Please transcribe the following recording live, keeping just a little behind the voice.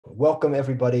Welcome,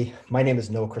 everybody. My name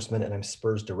is Noah Chrisman, and I'm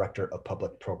SPUR's Director of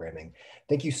Public Programming.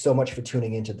 Thank you so much for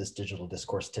tuning into this digital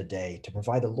discourse today. To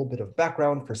provide a little bit of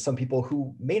background for some people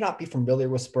who may not be familiar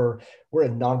with SPUR, we're a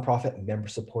nonprofit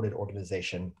member-supported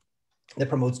organization that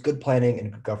promotes good planning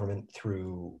and good government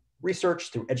through research,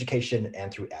 through education,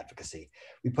 and through advocacy.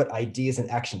 We put ideas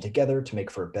and action together to make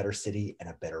for a better city and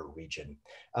a better region.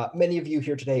 Many of you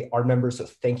here today are members, so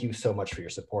thank you so much for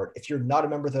your support. If you're not a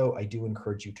member though, I do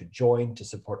encourage you to join to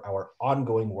support our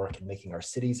ongoing work in making our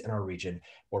cities and our region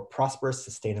more prosperous,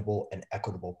 sustainable, and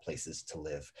equitable places to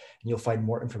live. And you'll find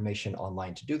more information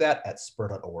online to do that at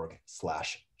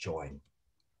spur.org/join.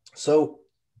 So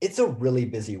it's a really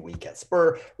busy week at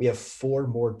SPUR. We have 4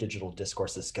 more digital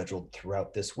discourses scheduled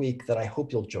throughout this week that I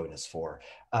hope you'll join us for.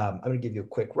 I'm going to give you a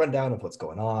quick rundown of what's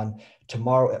going on.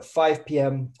 Tomorrow at 5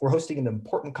 p.m., we're hosting an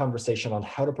important conversation on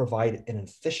how to provide an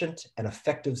efficient and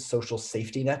effective social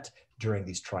safety net during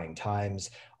these trying times.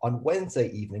 On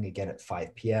Wednesday evening, again at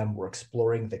 5 p.m., we're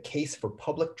exploring the case for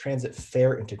public transit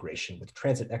fare integration with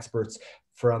transit experts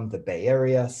from the Bay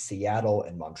Area, Seattle,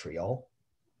 and Montreal.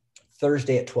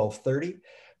 Thursday at 12:30,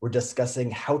 we're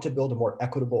discussing how to build a more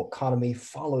equitable economy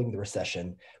following the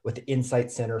recession with the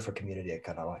Insight Center for Community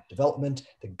Economic Development,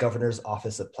 the Governor's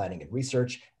Office of Planning and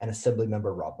Research, and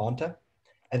Assemblymember Rob Bonta.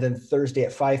 And then Thursday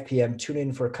at 5 p.m., tune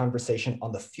in for a conversation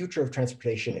on the future of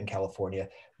transportation in California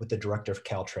with the Director of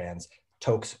Caltrans,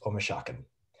 Tokes Omishakin.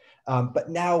 But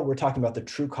now we're talking about the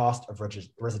true cost of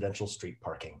residential street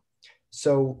parking.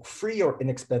 So free or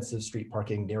inexpensive street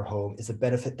parking near home is a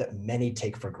benefit that many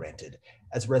take for granted,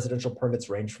 as residential permits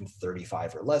range from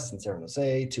 35 or less in San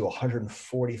José to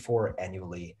 144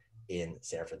 annually in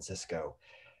San Francisco.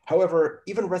 However,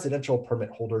 even residential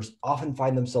permit holders often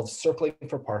find themselves circling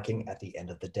for parking at the end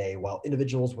of the day, while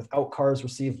individuals without cars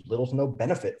receive little to no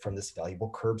benefit from this valuable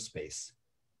curb space.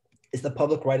 Is the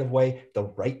public right-of-way the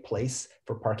right place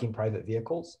for parking private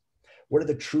vehicles? What are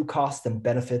the true costs and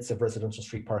benefits of residential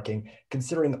street parking,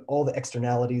 considering all the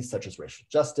externalities such as racial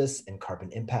justice and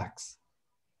carbon impacts?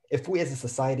 If we as a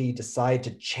society decide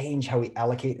to change how we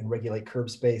allocate and regulate curb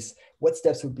space, what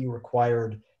steps would be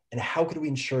required, and how could we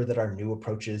ensure that our new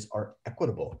approaches are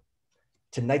equitable?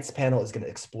 Tonight's panel is going to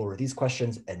explore these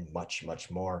questions and much, much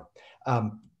more.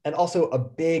 And also a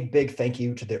big thank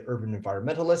you to the Urban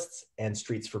Environmentalists and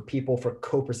Streets for People for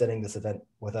co-presenting this event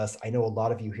with us. I know a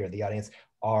lot of you here in the audience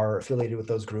are affiliated with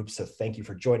those groups, so thank you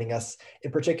for joining us.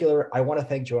 In particular, I want to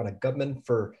thank Joanna Gubman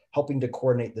for helping to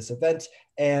coordinate this event,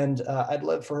 and I'd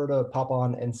love for her to pop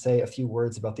on and say a few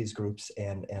words about these groups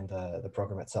and the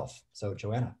program itself. So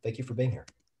Joanna, thank you for being here.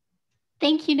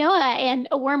 Thank you, Noah, and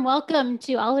a warm welcome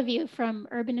to all of you from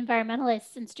Urban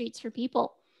Environmentalists and Streets for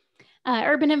People.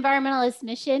 Urban Environmentalists'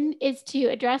 mission is to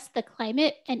address the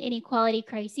climate and inequality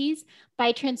crises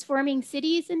by transforming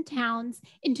cities and towns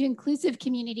into inclusive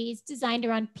communities designed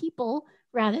around people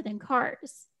rather than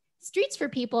cars. Streets for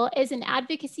People is an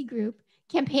advocacy group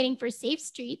campaigning for safe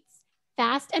streets,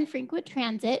 fast and frequent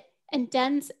transit, and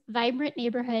dense, vibrant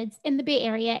neighborhoods in the Bay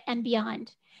Area and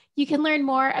beyond. You can learn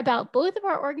more about both of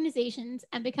our organizations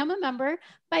and become a member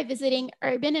by visiting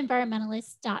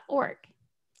urbanenvironmentalists.org.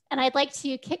 And I'd like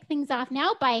to kick things off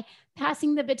now by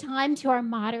passing the baton to our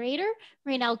moderator,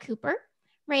 Raynell Cooper.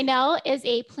 Raynell is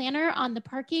a planner on the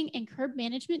parking and curb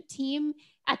management team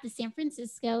at the San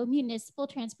Francisco Municipal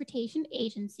Transportation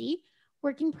Agency,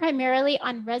 working primarily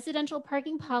on residential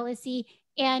parking policy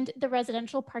and the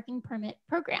residential parking permit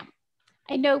program.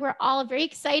 I know we're all very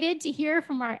excited to hear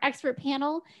from our expert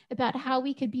panel about how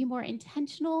we could be more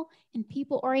intentional and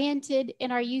people-oriented in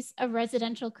our use of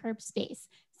residential curb space.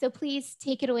 So please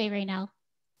take it away, Raynell.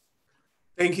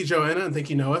 Thank you, Joanna, and thank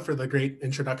you, Noah, for the great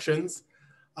introductions.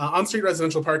 On-street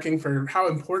residential parking, for how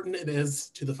important it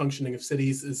is to the functioning of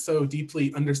cities, is so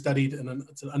deeply understudied, and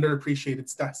it's an underappreciated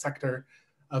sector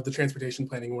of the transportation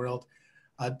planning world.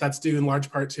 That's due in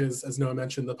large part to, as Noah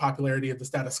mentioned, the popularity of the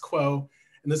status quo,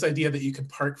 and this idea that you could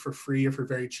park for free or for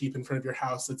very cheap in front of your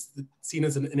house. It's seen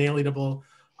as an inalienable,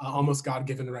 almost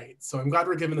God-given right. So I'm glad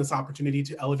we're given this opportunity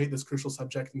to elevate this crucial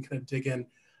subject and kind of dig in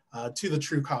to the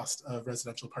true cost of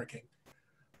residential parking.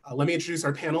 Let me introduce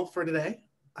our panel for today.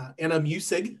 Anna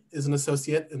Musig is an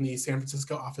associate in the San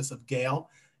Francisco office of Gale,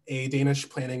 a Danish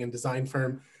planning and design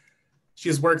firm. She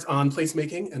has worked on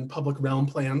placemaking and public realm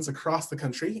plans across the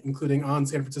country, including on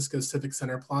San Francisco's Civic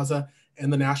Center Plaza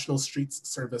and the National Streets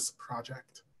Service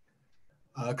Project.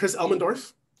 Chris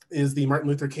Elmendorf is the Martin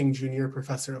Luther King Jr.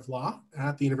 Professor of Law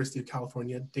at the University of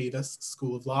California, Davis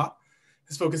School of Law.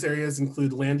 His focus areas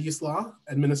include land use law,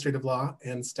 administrative law,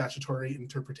 and statutory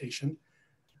interpretation.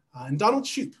 And Donald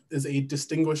Shoup is a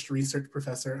distinguished research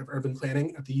professor of urban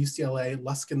planning at the UCLA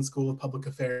Luskin School of Public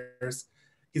Affairs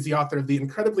He's the author of the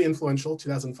incredibly influential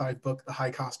 2005 book, The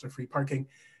High Cost of Free Parking,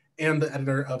 and the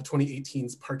editor of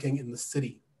 2018's Parking in the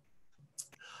City.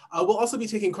 We'll also be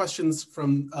taking questions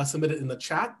from submitted in the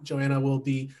chat. Joanna will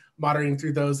be moderating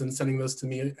through those and sending those to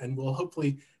me, and we'll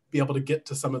hopefully be able to get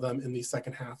to some of them in the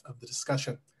second half of the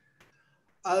discussion.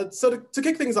 So to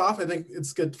kick things off, I think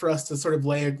it's good for us to sort of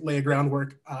lay a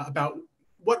groundwork about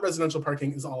what residential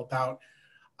parking is all about.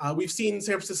 We've seen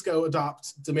San Francisco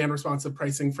adopt demand-responsive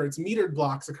pricing for its metered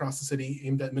blocks across the city,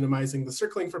 aimed at minimizing the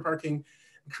circling for parking,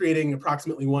 creating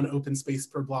approximately 1 open space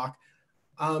per block.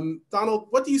 Donald,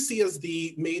 what do you see as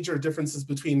the major differences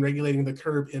between regulating the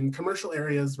curb in commercial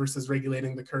areas versus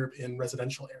regulating the curb in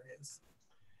residential areas?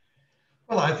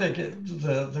 Well, I think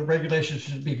the regulations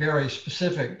should be very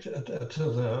specific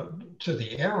to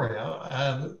the area.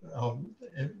 And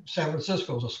San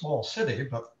Francisco is a small city,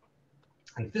 but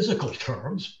in physical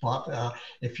terms. But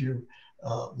if you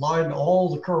line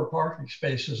all the curb parking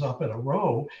spaces up in a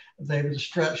row, they would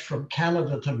stretch from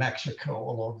Canada to Mexico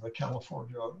along the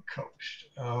California coast.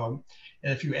 And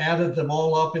if you added them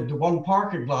all up into one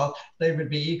parking lot, they would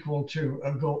be equal to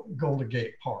a Golden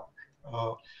Gate Park.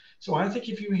 So I think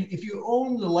if you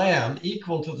own the land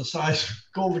equal to the size of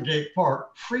Golden Gate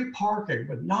Park, free parking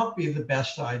would not be the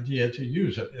best idea to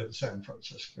use it in San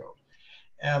Francisco.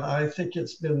 And I think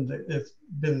it's been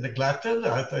neglected.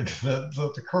 I think that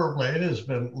the curb lane has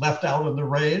been left out in the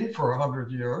rain for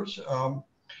 100 years.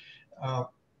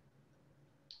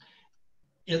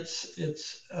 If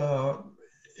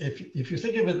you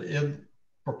think of it in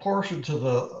proportion to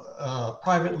the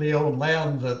privately owned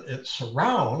land that it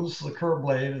surrounds, the curb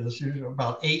lane is usually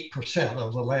about 8%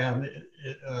 of the land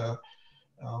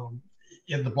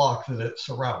in the block that it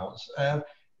surrounds. And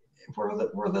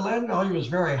where the land value is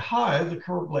very high, the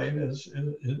curb lane is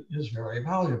very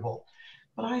valuable.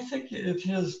 But I think it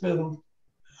has been,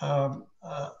 the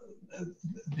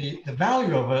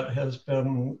value of it has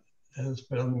been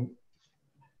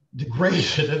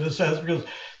degraded in a sense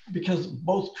because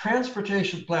both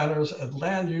transportation planners and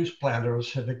land use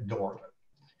planners have ignored it.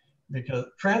 Because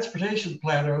transportation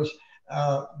planners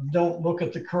don't look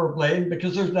at the curb lane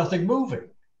because there's nothing moving.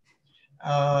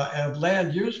 And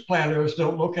land use planners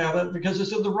don't look at it because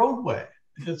it's in the roadway.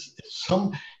 And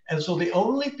so the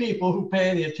only people who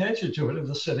pay any attention to it in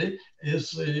the city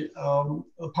is the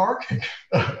parking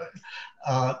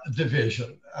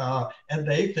division. And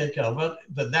they think of it,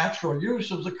 the natural use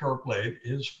of the curb lane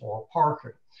is for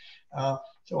parking.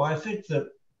 So I think that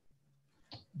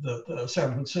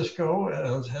San Francisco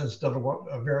has done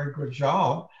a very good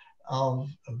job of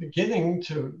beginning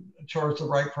to charge the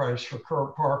right price for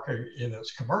curb parking in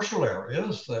its commercial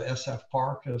areas. The SF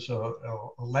Park is a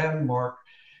landmark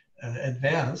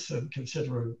advance in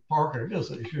considering parking, is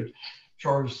that you should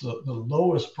charge the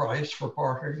lowest price for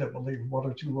parking that will leave 1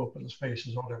 or 2 open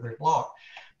spaces on every block.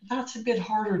 That's a bit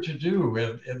harder to do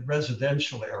in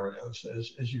residential areas,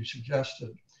 as you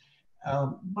suggested.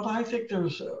 But I think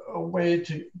there's a way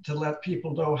to let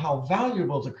people know how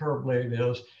valuable the curb lane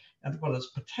is and what its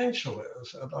potential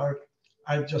is. And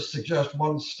I just suggest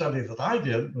one study that I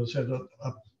did was in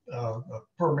a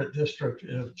permit district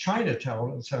in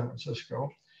Chinatown in San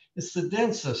Francisco. It's the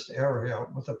densest area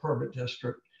with a permit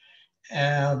district.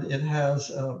 And it has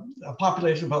a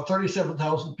population of about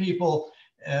 37,000 people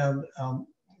and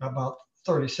about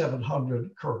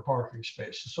 3,700 curb parking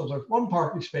spaces. So there's 1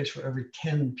 parking space for every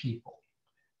 10 people.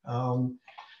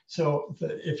 So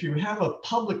if you have a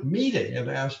public meeting and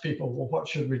ask people, well, what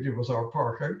should we do with our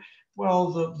parking?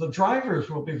 Well, the drivers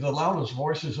will be the loudest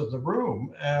voices in the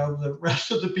room, and the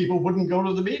rest of the people wouldn't go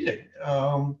to the meeting.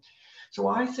 So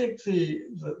I think the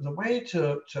way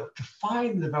to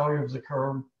find the value of the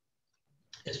curb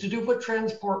is to do what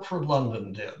Transport for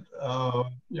London did. A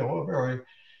very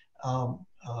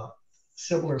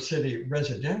similar city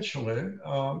residentially.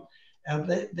 And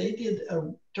they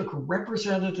took a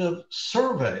representative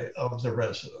survey of the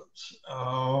residents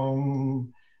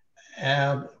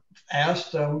and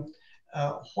asked them,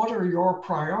 what are your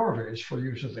priorities for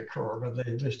use of the curb? And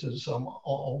they listed some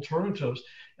alternatives.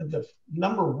 And the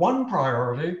 #1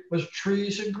 priority was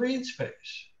trees and green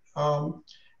space. And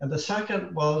the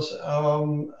second was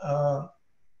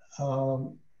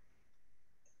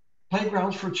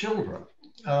playgrounds for children.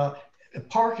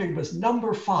 Parking was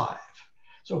 #5.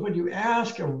 So when you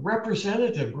ask a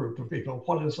representative group of people,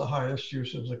 what is the highest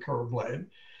use of the curb lane?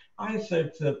 I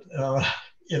think that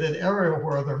in an area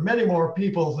where there are many more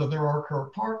people than there are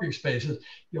curb parking spaces,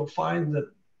 you'll find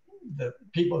that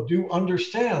people do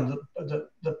understand that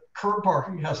the curb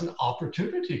parking has an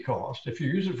opportunity cost. If you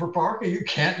use it for parking, you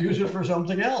can't use it for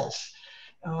something else.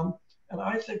 And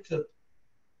I think that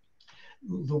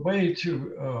the way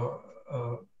to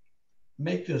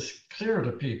make this clear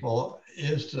to people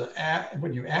is to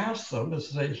when you ask them, is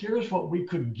to say, here's what we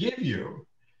could give you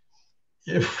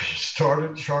if we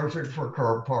started charging for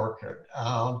curb parking.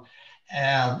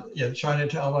 And in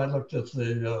Chinatown, I looked at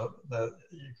you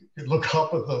could look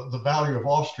up at the value of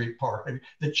off-street parking.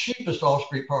 The cheapest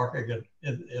off-street parking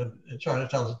in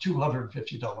Chinatown is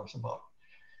 $250 a month.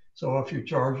 So if you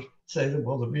charge, say that,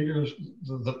 well, the meters,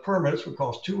 the permits would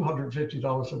cost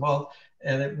 $250 a month,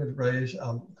 and it would raise,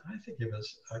 I think it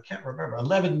was, I can't remember,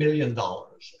 $11 million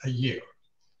a year,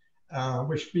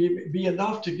 which be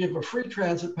enough to give a free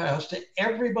transit pass to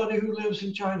everybody who lives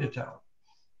in Chinatown,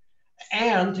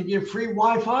 and to give free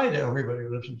Wi-Fi to everybody who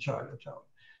lives in Chinatown.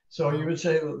 So you would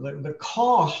say the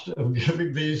cost of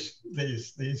giving these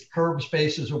curb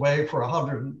spaces away for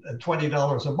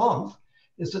 $120 a month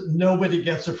is that nobody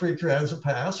gets a free transit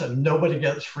pass and nobody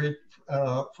gets free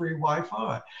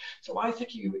Wi-Fi. So I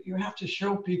think you have to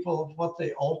show people what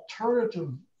the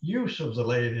alternative use of the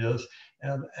lane is,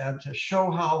 and to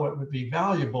show how it would be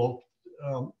valuable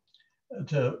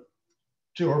to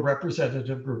a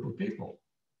representative group of people.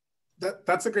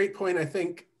 That's a great point. I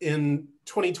think in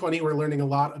 2020, we're learning a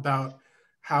lot about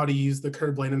how to use the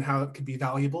curb lane and how it could be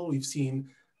valuable. We've seen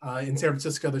in San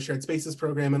Francisco, the shared spaces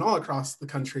program, and all across the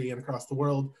country and across the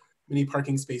world, many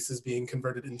parking spaces being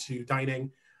converted into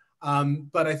dining.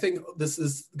 But I think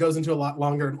this goes into a lot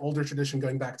longer and older tradition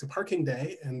going back to Parking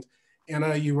Day. And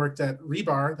Anna, you worked at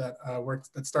Rebar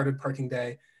that started Parking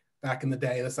Day back in the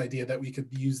day, this idea that we could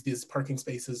use these parking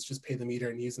spaces, just pay the meter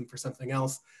and use them for something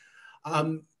else.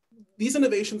 These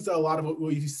innovations, though, a lot of what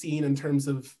we've seen in terms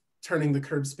of turning the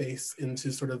curb space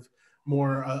into sort of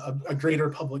more a greater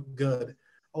public good,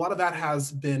 a lot of that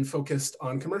has been focused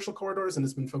on commercial corridors and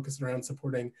has been focused around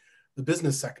supporting the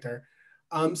business sector.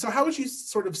 So how would you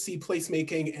sort of see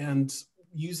placemaking and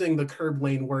using the curb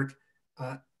lane work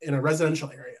in a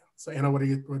residential area? So Anna, what are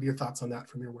your thoughts on that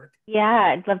from your work?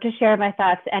 Yeah, I'd love to share my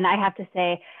thoughts. And I have to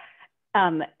say,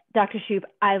 Dr. Shoup,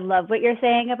 I love what you're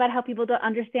saying about how people don't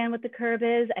understand what the curb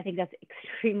is. I think that's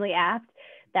extremely apt,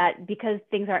 that because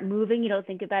things aren't moving, you don't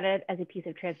think about it as a piece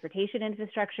of transportation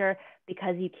infrastructure,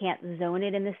 because you can't zone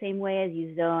it in the same way as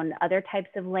you zone other types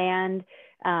of land.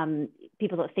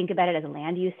 People don't think about it as a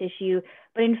land use issue,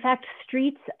 but in fact,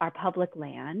 streets are public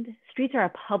land. Streets are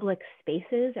our public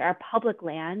spaces, are our public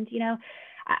land. You know,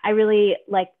 I really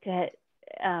like to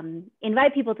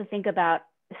invite people to think about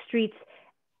streets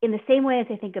in the same way as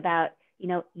they think about, you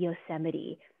know,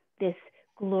 Yosemite, this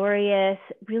glorious,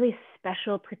 really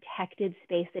special protected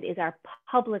space that is our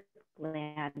public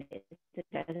land,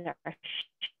 it's our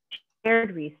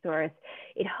shared resource.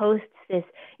 It hosts this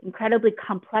incredibly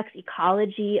complex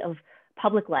ecology of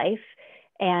public life.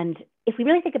 And if we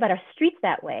really think about our streets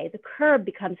that way, the curb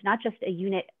becomes not just a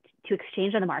unit to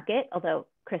exchange on the market, although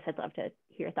Chris, I'd love to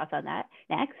hear your thoughts on that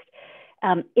next.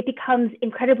 It becomes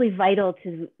incredibly vital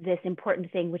to this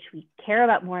important thing, which we care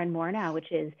about more and more now,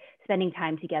 which is spending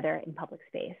time together in public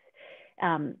space.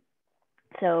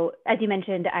 So as you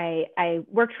mentioned, I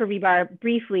worked for Rebar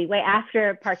briefly, way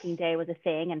after Parking Day was a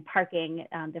thing, and parking,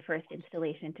 the first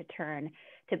installation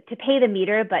to pay the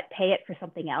meter, but pay it for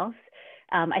something else.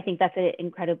 I think that's an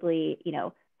incredibly, you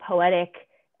know, poetic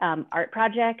art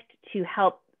project to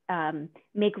help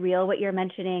make real what you're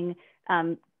mentioning,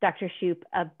 Dr. Shoup,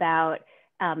 about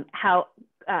how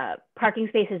parking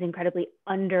space is incredibly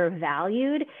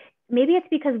undervalued. Maybe it's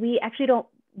because we actually don't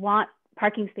want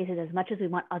parking spaces as much as we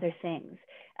want other things.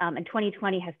 And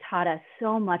 2020 has taught us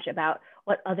so much about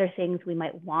what other things we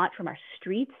might want from our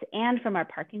streets and from our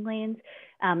parking lanes.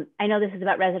 I know this is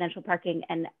about residential parking,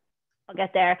 and I'll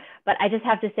get there, but I just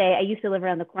have to say, I used to live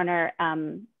around the corner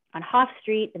on Hoff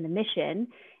Street in the Mission.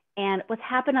 And what's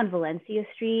happened on Valencia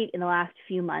Street in the last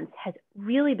few months has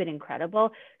really been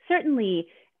incredible. Certainly,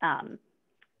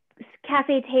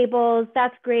 cafe tables,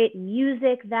 that's great.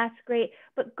 Music, that's great.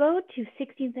 But go to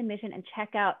 16th and Mission and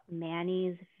check out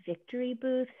Manny's Victory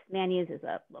Booths. Manny's is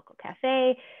a local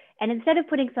cafe. And instead of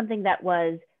putting something that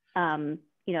was,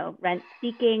 you know, rent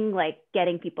seeking, like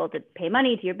getting people to pay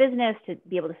money to your business to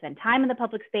be able to spend time in the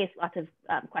public space, lots of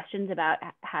questions about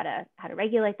how to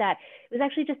regulate that. It was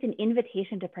actually just an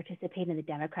invitation to participate in the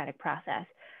democratic process.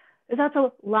 There's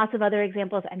also lots of other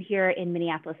examples. I'm here in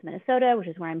Minneapolis, Minnesota, which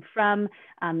is where I'm from.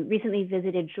 Recently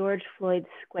visited George Floyd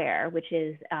Square, which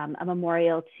is a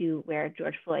memorial to where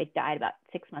George Floyd died about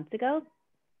 6 months ago,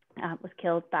 was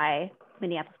killed by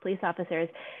Minneapolis police officers.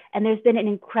 And there's been an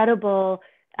incredible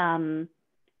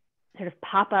sort of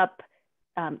pop-up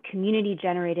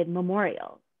community-generated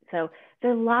memorial. So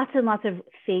there are lots and lots of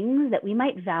things that we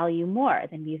might value more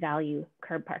than we value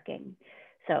curb parking.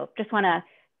 So just want to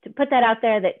to put that out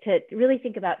there, that to really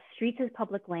think about streets as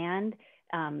public land.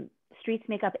 Streets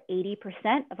make up 80%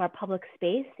 of our public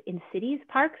space in cities.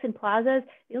 Parks and plazas,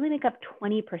 they only make up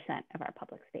 20% of our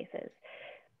public spaces.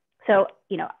 So,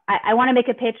 you know, I want to make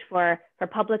a pitch for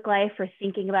public life, for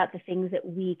thinking about the things that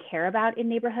we care about in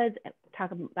neighborhoods. We'll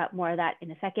talk about more of that in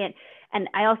a second. And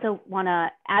I also want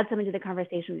to add something to the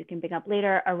conversation we can bring up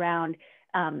later around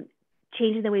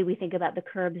changing the way we think about the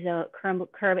curb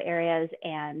areas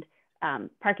and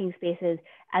parking spaces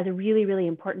as a really, really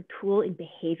important tool in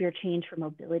behavior change for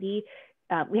mobility.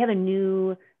 We have a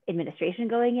new administration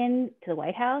going into the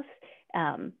White House,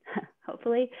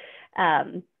 hopefully,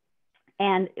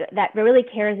 and that really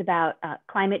cares about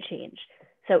climate change.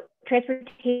 So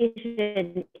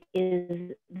transportation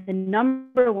is the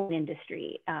 #1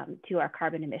 industry to our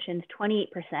carbon emissions,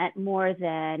 28% more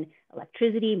than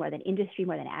electricity, more than industry,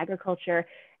 more than agriculture.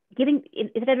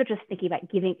 Instead of just thinking about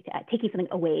taking something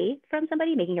away from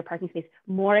somebody, making your parking space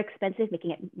more expensive,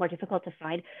 making it more difficult to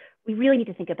find, we really need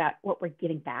to think about what we're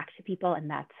giving back to people, and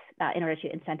that's in order to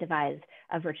incentivize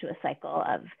a virtuous cycle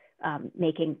of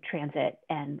making transit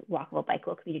and walkable,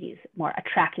 bikeable communities more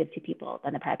attractive to people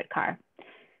than the private car.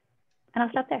 And I'll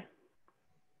stop there.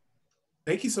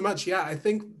 Thank you so much. Yeah, I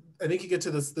think you get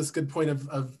to this good point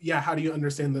of how do you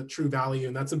understand the true value,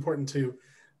 and that's important to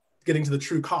getting to the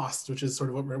true cost, which is sort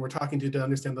of what we're talking to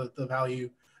understand the value.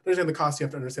 To understand the cost, you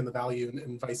have to understand the value,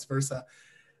 and vice versa.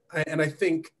 And I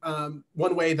think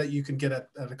one way that you can get at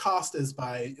a cost is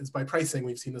by pricing.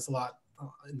 We've seen this a lot,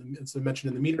 as I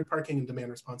mentioned, in the metered parking and demand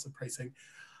responsive pricing.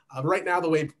 Right now,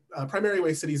 the primary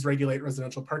way cities regulate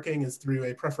residential parking is through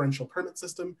a preferential permit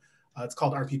system. It's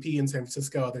called RPP in San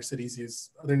Francisco. Other cities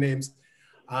use other names.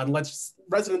 Lets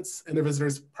residents and their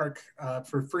visitors park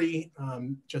for free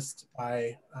just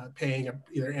by paying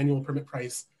either annual permit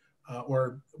price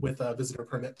or with a visitor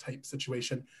permit type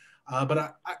situation.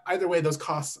 But either way, those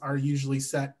costs are usually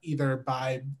set either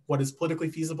by what is politically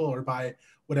feasible or by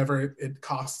whatever it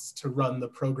costs to run the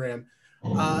program.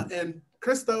 And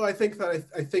Chris, though, I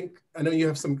know you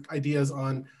have some ideas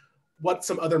on what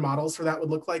some other models for that would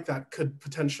look like that could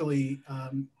potentially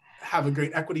have a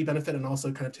great equity benefit and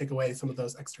also kind of take away some of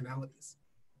those externalities.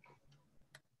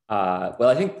 Well,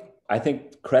 I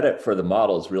think credit for the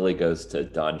models really goes to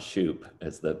Don Shoup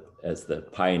as the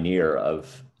pioneer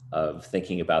of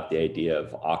thinking about the idea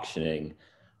of auctioning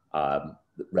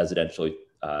residential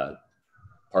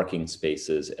parking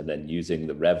spaces and then using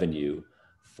the revenue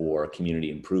for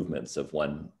community improvements of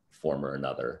one form or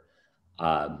another.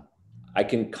 I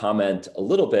can comment a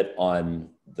little bit on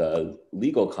the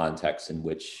legal context in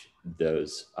which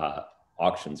those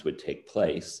auctions would take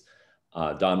place.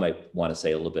 Don might want to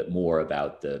say a little bit more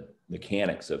about the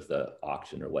mechanics of the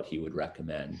auction or what he would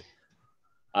recommend.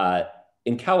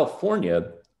 In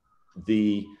California,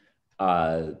 the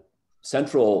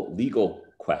central legal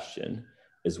question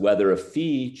is whether a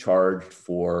fee charged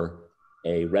for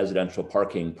a residential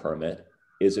parking permit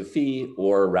is a fee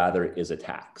or rather is a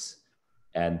tax.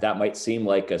 And that might seem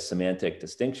like a semantic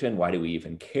distinction. Why do we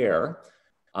even care?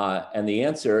 And the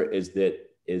answer is that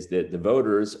the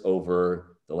voters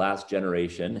over the last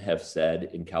generation have said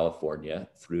in California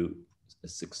through a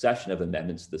succession of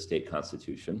amendments to the state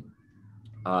constitution,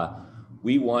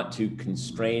 we want to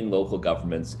constrain local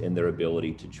governments in their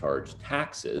ability to charge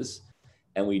taxes.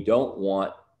 And we don't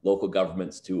want local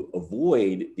governments to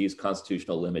avoid these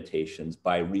constitutional limitations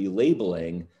by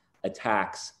relabeling a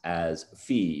tax as a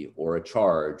fee or a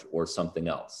charge or something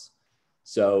else.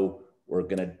 So we're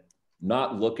going to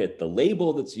not look at the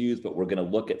label that's used, but we're going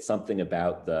to look at something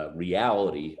about the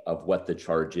reality of what the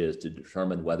charge is to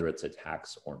determine whether it's a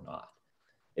tax or not.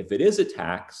 If it is a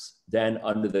tax, then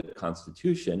under the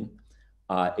Constitution,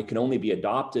 it can only be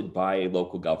adopted by a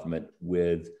local government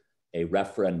with a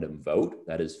referendum vote.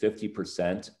 That is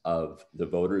 50% of the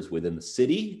voters within the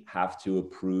city have to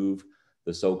approve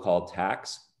the so-called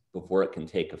tax before it can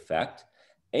take effect.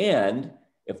 And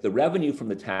if the revenue from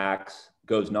the tax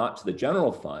goes not to the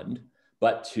general fund,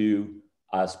 but to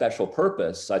a special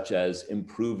purpose, such as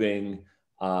improving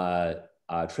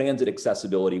transit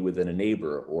accessibility within a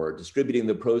neighbor, or distributing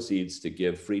the proceeds to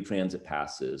give free transit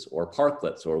passes or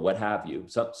parklets or what have you,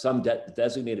 some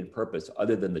designated purpose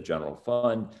other than the general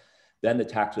fund, then the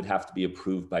tax would have to be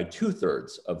approved by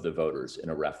 2/3 of the voters in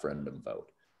a referendum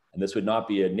vote. And this would not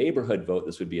be a neighborhood vote,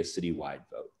 this would be a citywide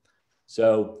vote.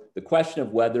 So the question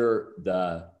of whether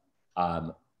the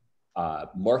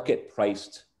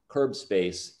market-priced curb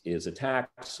space is a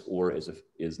tax or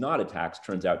is not a tax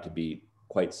turns out to be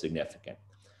quite significant.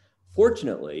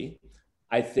 Fortunately,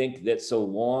 I think that so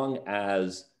long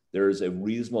as there's a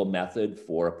reasonable method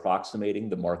for approximating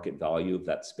the market value of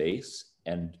that space,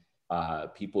 and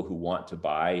people who want to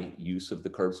buy use of the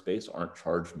curb space aren't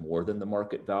charged more than the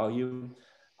market value,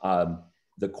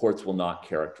 the courts will not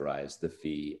characterize the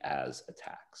fee as a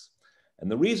tax.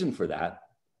 And the reason for that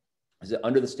is that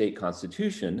under the state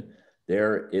constitution,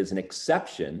 there is an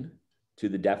exception to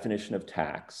the definition of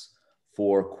tax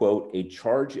for, quote, a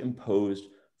charge imposed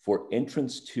for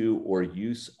entrance to or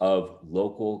use of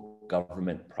local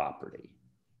government property.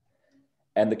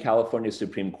 And the California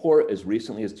Supreme Court, as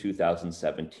recently as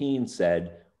 2017,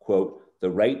 said, quote, the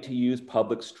right to use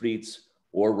public streets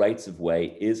or rights of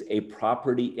way is a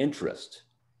property interest,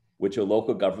 which a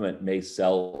local government may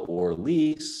sell or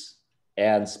lease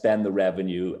and spend the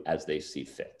revenue as they see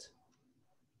fit.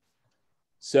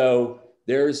 So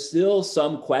there's still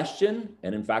some question,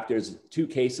 and in fact, there's 2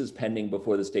 cases pending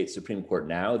before the state Supreme Court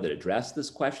now that address this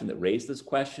question, that raise this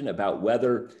question about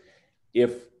whether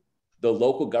if the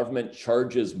local government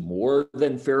charges more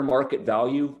than fair market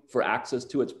value for access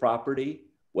to its property,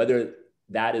 whether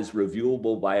that is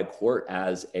reviewable by a court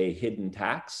as a hidden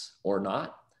tax or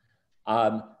not.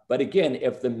 But again,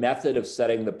 if the method of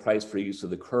setting the price for use of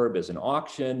the curb is an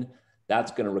auction,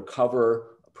 that's going to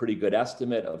recover a pretty good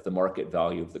estimate of the market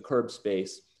value of the curb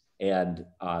space. And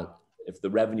if the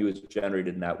revenue is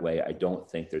generated in that way, I don't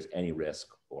think there's any risk,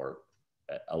 or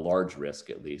a large risk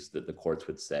at least, that the courts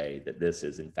would say that this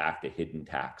is in fact a hidden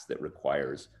tax that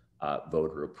requires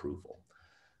voter approval.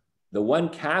 The one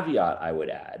caveat I would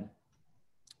add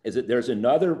is that there's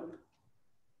another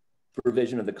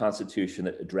provision of the Constitution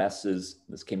that addresses,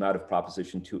 this came out of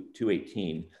Proposition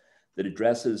 218, that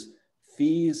addresses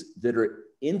fees that are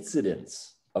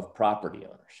incidents of property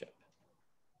ownership.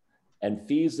 And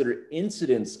fees that are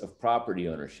incidents of property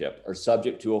ownership are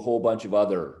subject to a whole bunch of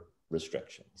other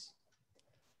restrictions.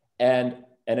 And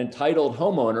an entitled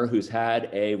homeowner who's had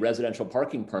a residential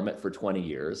parking permit for 20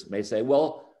 years may say,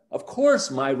 well, of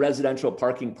course my residential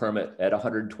parking permit at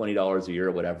 $120 a year,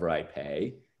 or whatever I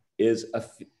pay, is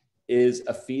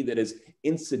a fee that is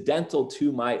incidental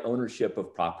to my ownership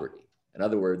of property. In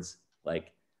other words,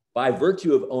 like by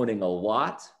virtue of owning a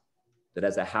lot that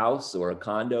has a house or a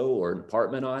condo or an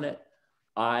apartment on it,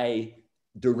 I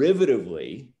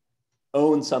derivatively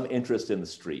own some interest in the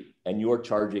street, and you're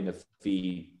charging a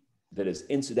fee that is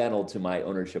incidental to my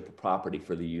ownership of property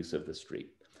for the use of the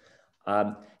street.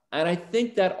 And I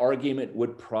think that argument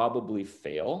would probably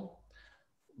fail,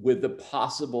 with the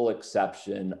possible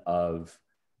exception of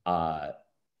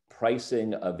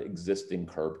pricing of existing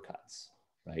curb cuts,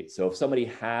 right? So if somebody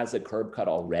has a curb cut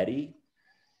already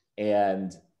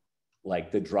and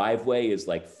like the driveway is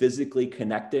like physically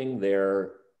connecting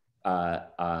their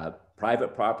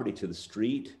private property to the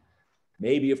street,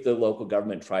 maybe if the local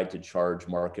government tried to charge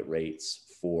market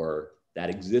rates for that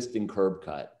existing curb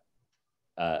cut,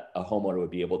 a homeowner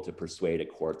would be able to persuade a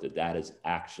court that that is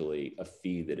actually a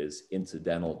fee that is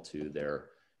incidental to their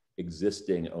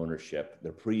existing ownership,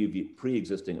 the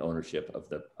pre-existing ownership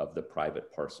of the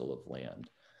private parcel of land.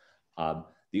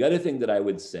 The other thing that I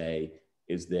would say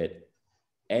is that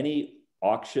any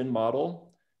auction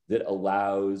model that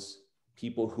allows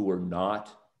people who are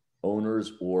not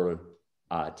owners or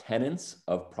tenants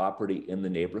of property in the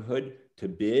neighborhood to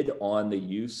bid on the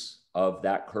use of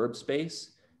that curb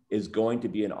space is going to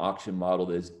be an auction model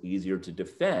that is easier to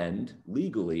defend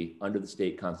legally under the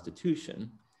state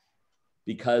constitution.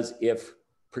 Because if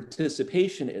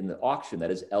participation in the auction,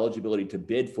 that is eligibility to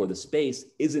bid for the space,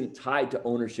 isn't tied to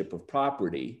ownership of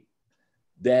property,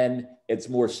 then it's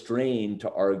more strained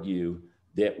to argue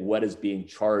that what is being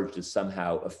charged is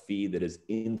somehow a fee that is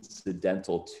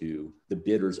incidental to the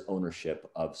bidder's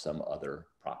ownership of some other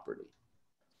property.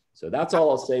 So that's all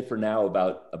I'll say for now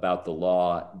about the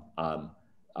law.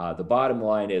 The bottom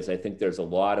line is I think there's a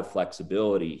lot of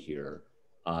flexibility here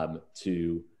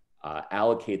to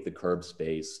allocate the curb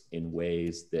space in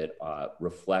ways that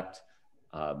reflect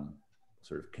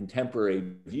sort of contemporary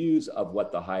views of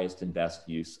what the highest and best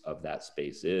use of that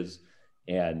space is.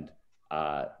 And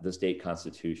the state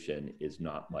constitution is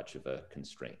not much of a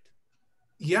constraint.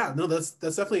 Yeah, no, that's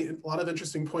definitely a lot of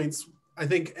interesting points. I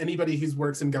think anybody who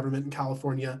works in government in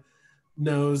California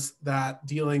knows that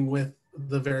dealing with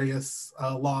the various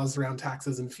laws around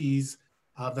taxes and fees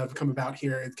that have come about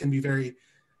here, it can be very,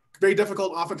 very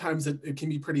difficult. Oftentimes it can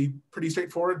be pretty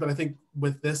straightforward, but I think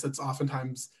with this, it's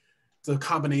oftentimes the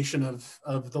combination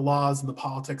of the laws and the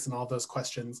politics and all those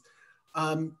questions.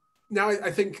 Now,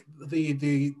 I think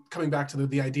the coming back to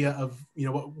the idea of, you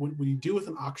know, what we do with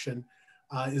an auction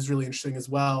is really interesting as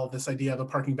well. This idea of a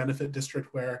parking benefit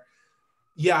district where,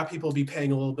 yeah, people will be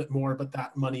paying a little bit more, but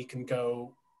that money can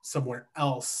go somewhere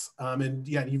else. And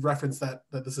yeah, you've referenced that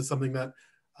this is something that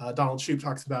Donald Shoup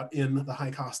talks about in The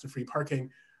High Cost of Free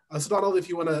Parking. So Donald, if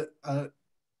you want to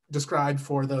describe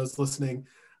for those listening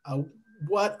how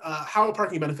a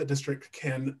parking benefit district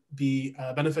can be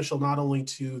beneficial not only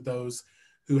to those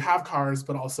who have cars,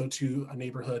 but also to a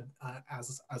neighborhood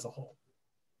as a whole.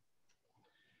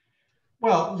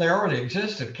 Well, they already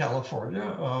exist in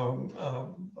California.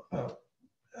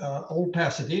 Old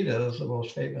Pasadena is the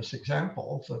most famous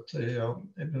example. That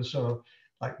it was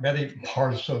like many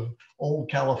parts of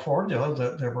old California,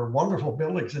 that there were wonderful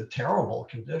buildings in terrible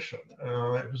condition.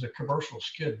 It was a commercial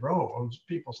skid row, and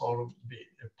people thought it would be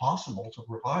impossible to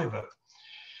revive it.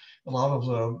 A lot of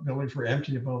the buildings were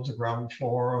empty above the ground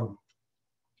floor,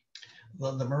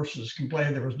 and the merchants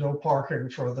complained there was no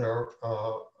parking for their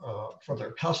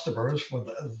customers when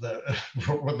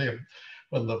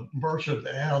the merchant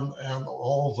and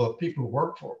all the people who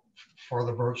worked for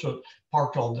the merchant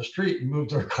parked on the street and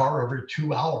moved their car every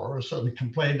 2 hours and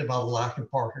complained about a lack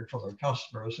of parking for their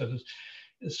customers. And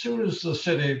as soon as the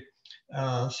city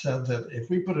said that if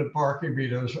we put in parking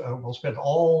meters, we'll spend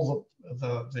all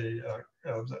the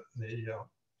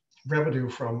revenue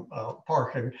from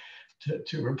parking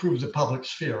to improve the public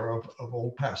sphere of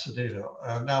old Pasadena.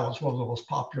 Now it's one of the most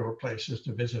popular places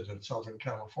to visit in Southern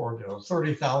California.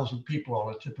 30,000 people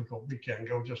on a typical weekend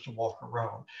go just to walk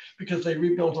around because they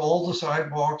rebuilt all the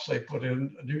sidewalks. They put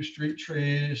in new street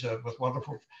trees with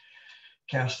wonderful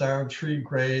cast iron tree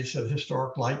grades and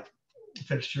historic light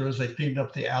fixtures. They cleaned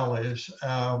up the alleys.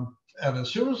 And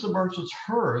as soon as the merchants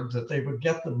heard that they would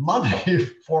get the money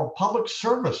for public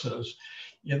services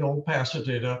in old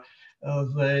Pasadena,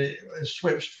 they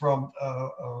switched from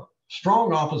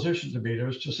strong opposition to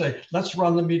meters to say, let's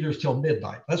run the meters till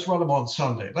midnight. Let's run them on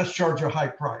Sunday. Let's charge a high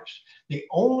price. The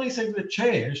only thing that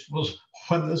changed was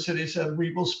when the city said,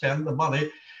 we will spend the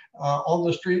money on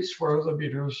the streets where the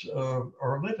meters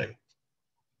are living.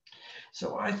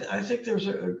 So I think there's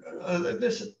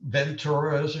this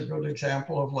Ventura is a good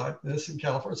example of like this in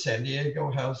California. San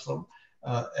Diego has them.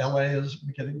 LA is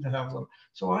beginning to have them.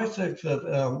 So I think that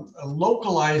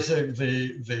localizing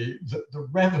the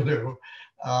revenue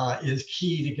is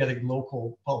key to getting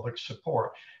local public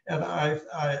support. And I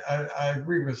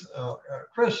agree with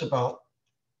Chris about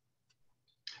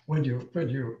when you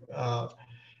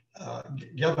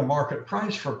get a market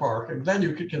price for parking, then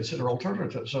you could consider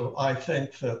alternatives. So I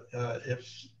think that if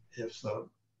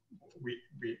we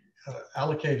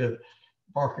allocated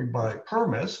parking by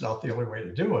permits, not the only way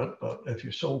to do it, but if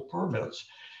you sold permits,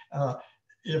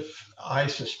 if I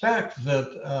suspect that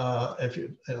if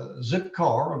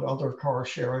Zipcar and other car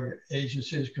sharing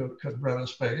agencies could rent a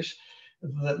space,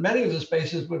 that many of the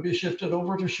spaces would be shifted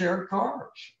over to shared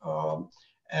cars.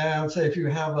 And say if you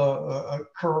have a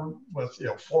curb with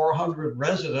 400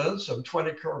 residents and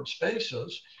 20 curb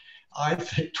spaces, I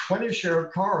think 20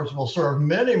 shared cars will serve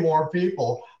many more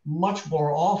people much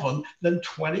more often than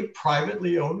 20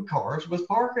 privately owned cars with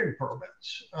parking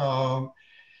permits.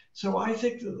 So I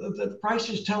think that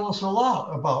prices tell us a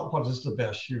lot about what is the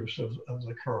best use of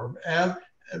the curb. And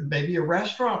maybe a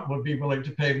restaurant would be willing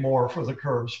to pay more for the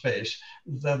curb space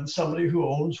than somebody who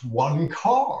owns one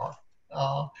car.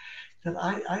 And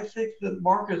I think that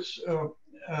markets,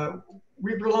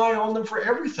 we rely on them for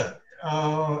everything.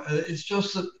 It's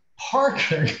just that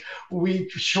parking, we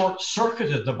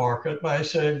short-circuited the market by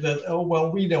saying that, oh,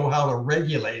 well, we know how to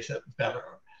regulate it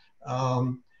better.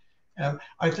 And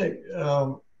I think,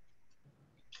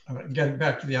 getting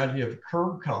back to the idea of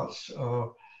curb cuts,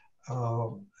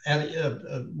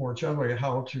 and more generally,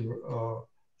 how to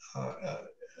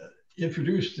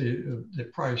introduce the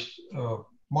price,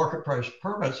 market price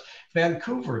permits,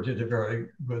 Vancouver in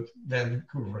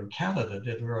Canada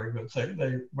did a very good thing.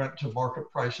 They went to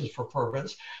market prices for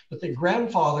permits, but they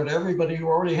grandfathered everybody who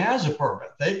already has a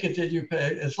permit. They continue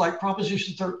paying. It's like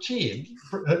Proposition 13,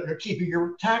 keeping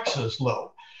your taxes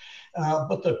low.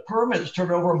 But the permits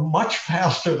turn over much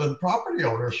faster than property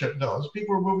ownership does.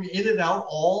 People are moving in and out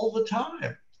all the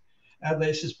time. And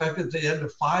they suspected at the end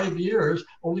of 5 years,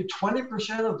 only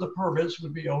 20% of the permits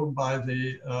would be owned by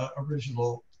the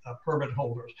original permit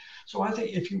holders. So I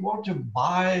think if you want to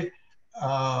buy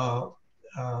off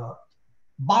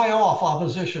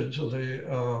opposition to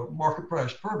the market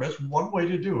price permits, one way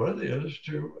to do it is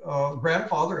to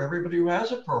grandfather everybody who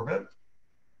has a permit.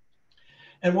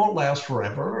 It won't last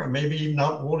forever, or maybe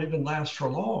won't even last for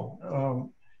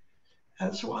long.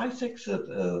 And so I think that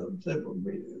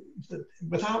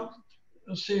without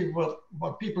seeing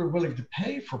what people are willing to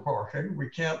pay for parking, we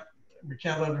can't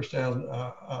understand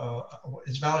what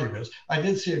its value is. I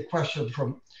did see a question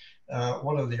from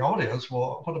one of the audience.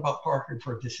 Well, what about parking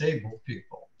for disabled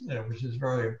people? Which is a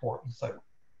very important thing.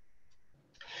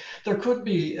 There could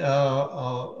be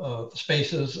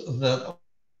spaces that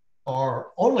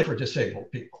are only for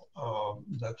disabled people.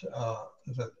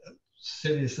 That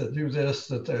cities that do this,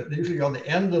 that they're usually on the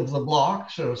end of the block,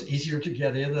 so it's easier to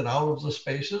get in and out of the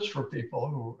spaces for people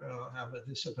who have a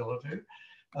disability.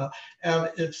 And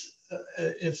it's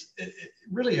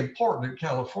really important in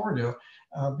California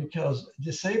because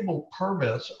disabled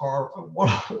permits are one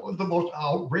of the most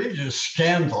outrageous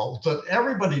scandals that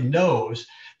everybody knows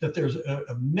that there's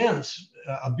immense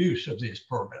abuse of these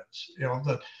permits. You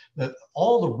know, that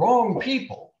all the wrong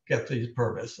people get these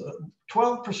permits.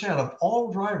 12% of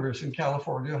all drivers in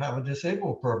California have a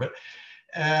disabled permit.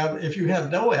 And if you had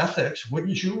no ethics,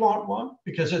 wouldn't you want one?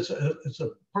 Because it's a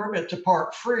permit to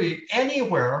park free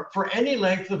anywhere for any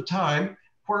length of time,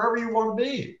 wherever you want to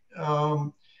be.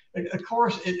 Of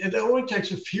course, it only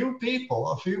takes a few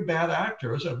people, a few bad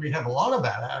actors, and we have a lot of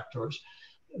bad actors,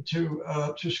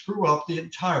 to screw up the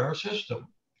entire system.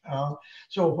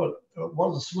 So one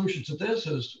of the solutions to this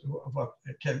is what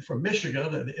came from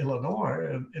Michigan and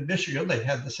Illinois. In Michigan, they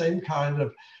had the same kind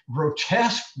of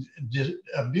grotesque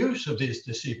abuse of these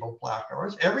disabled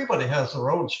placards. Everybody has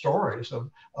their own stories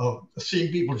of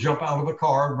seeing people jump out of a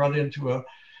car and run into a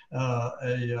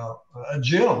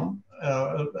gym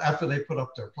after they put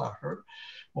up their placard.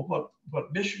 Well,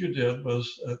 what Michigan did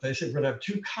was they said we're going to have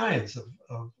two kinds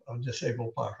of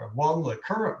disabled placard. One, the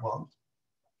current one,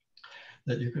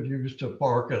 that you could use to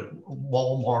park at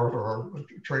Walmart or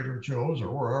Trader Joe's or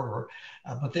wherever.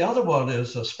 But the other one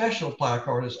is a special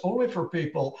placard. Is only for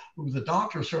people who the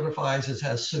doctor certifies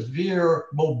has severe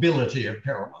mobility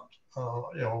impairment.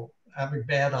 You know, having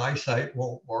bad eyesight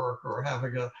won't work, or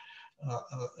having a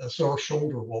sore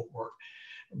shoulder won't work.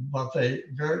 But they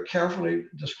very carefully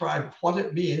describe what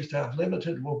it means to have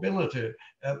limited mobility.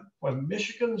 And when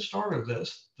Michigan started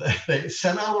this, they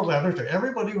sent out a letter to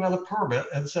everybody who had a permit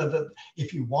and said that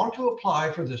if you want to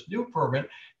apply for this new permit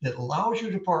that allows you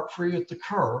to park free at the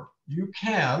curb, you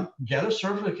can get a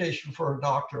certification for a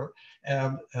doctor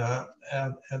and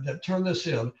then turn this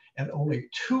in. And only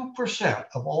 2%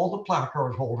 of all the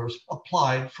placard holders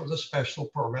applied for the special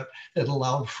permit that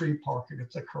allowed free parking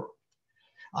at the curb.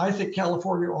 I think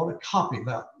California ought to copy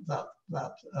that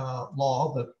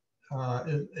law that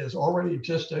is already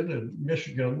existed in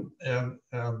Michigan and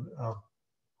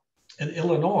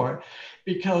Illinois,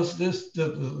 because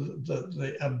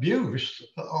the abuse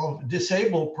of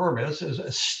disabled permits is a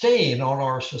stain on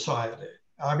our society.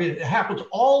 I mean, it happens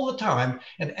all the time,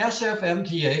 and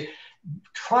SFMTA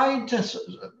tried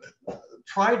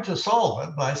to solve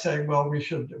it by saying, well,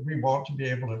 we want to be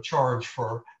able to charge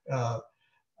for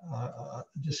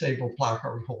disabled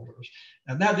placard holders.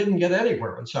 And that didn't get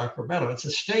anywhere in Sacramento. It's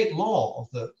a state law of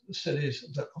the cities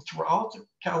that throughout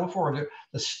California,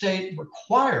 the state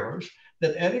requires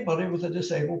that anybody with a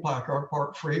disabled placard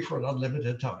park free for an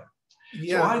unlimited time.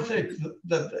 Yeah. So I think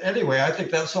that anyway, I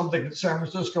think that's something that San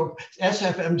Francisco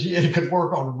SFMTA could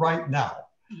work on right now.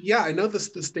 Yeah, I know the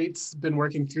state's been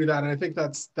working through that. And I think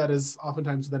that is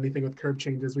oftentimes with anything with curb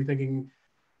changes, we're thinking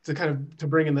to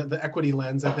bring in the equity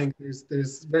lens. I think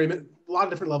there's a lot of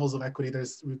different levels of equity.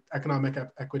 There's economic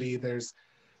equity. There's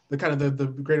the kind of the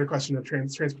greater question of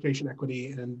transportation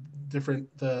equity and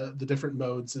the different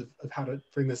modes of how to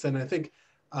bring this in. And I think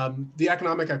the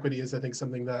economic equity is, I think,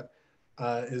 something that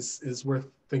is worth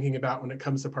thinking about when it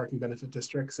comes to parking benefit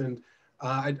districts. And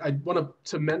I want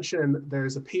to mention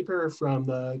there's a paper from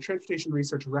the Transportation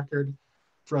Research Record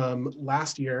from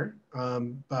last year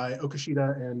by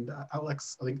Okashita and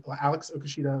Alex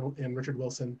Okashita and Richard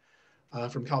Wilson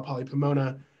from Cal Poly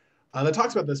Pomona that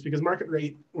talks about this, because market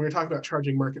rate, when we're talking about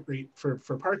charging market rate for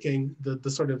parking, the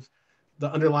sort of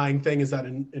the underlying thing is that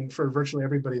for virtually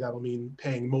everybody, that'll mean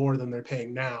paying more than they're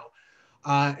paying now.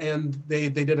 And they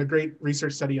did a great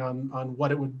research study on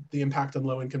what the impact on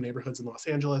low-income neighborhoods in Los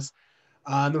Angeles.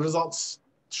 And the results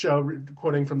show,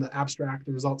 quoting from the abstract,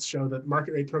 the results show that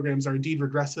market rate programs are indeed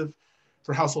regressive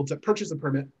for households that purchase a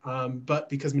permit, but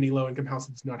because many low-income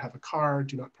households do not have a car,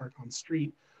 do not park on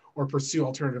street, or pursue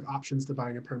alternative options to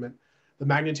buying a permit, the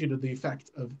magnitude of the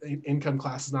effect of income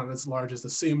class is not as large as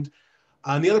assumed.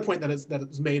 And the other point that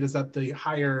is made is that the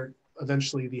higher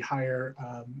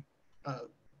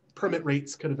permit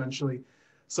rates could eventually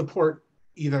support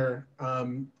either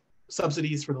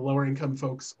subsidies for the lower income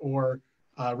folks or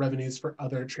revenues for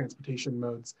other transportation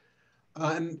modes.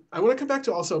 And I want to come back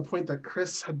to also a point that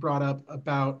Chris had brought up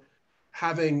about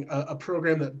having a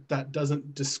program that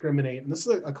doesn't discriminate. And this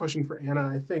is a question for Anna.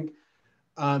 I think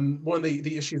one of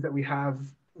the issues that we have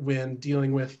when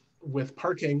dealing with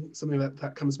parking, something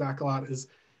that comes back a lot is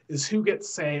who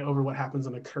gets say over what happens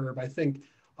on a curb. I think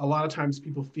a lot of times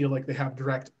people feel like they have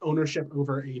direct ownership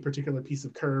over a particular piece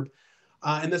of curb.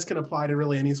 And this can apply to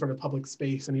really any sort of public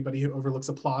space. Anybody who overlooks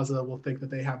a plaza will think that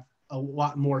they have a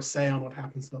lot more say on what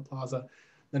happens to the plaza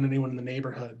than anyone in the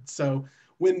neighborhood. So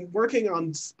when working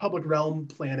on public realm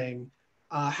planning,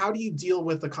 how do you deal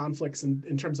with the conflicts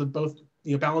in terms of both,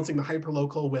 balancing the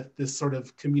hyperlocal with this sort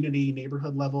of community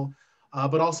neighborhood level,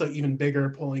 but also even bigger,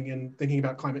 pulling in, thinking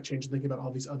about climate change and thinking about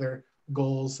all these other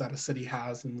goals that a city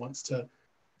has and wants to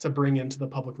bring into the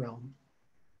public realm?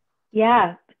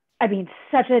 Yeah, I mean,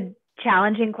 such a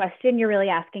challenging question. You're really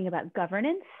asking about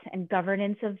governance and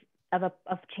governance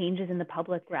of changes in the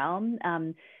public realm.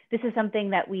 This is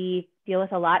something that we deal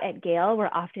with a lot at Gale. We're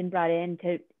often brought in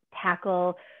to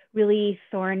tackle really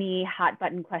thorny, hot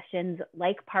button questions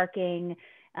like parking,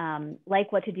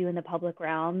 like what to do in the public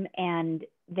realm. And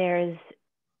there's,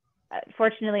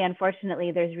 fortunately,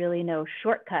 unfortunately, there's really no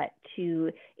shortcut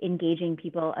to engaging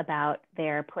people about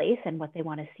their place and what they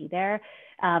want to see there.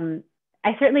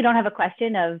 I certainly don't have a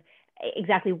question of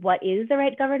exactly what is the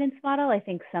right governance model. I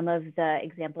think some of the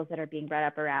examples that are being brought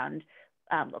up around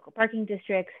local parking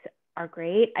districts are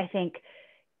great. I think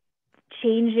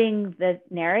changing the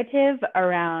narrative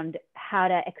around how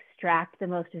to extract the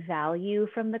most value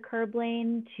from the curb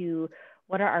lane to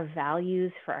what are our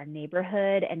values for our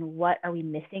neighborhood and what are we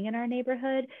missing in our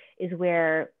neighborhood is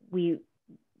where we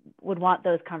would want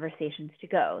those conversations to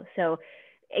go. So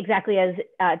exactly as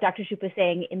Dr. Shoup was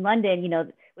saying, in London,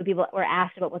 when people were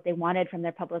asked about what they wanted from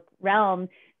their public realm,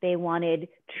 they wanted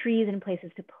trees and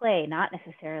places to play, not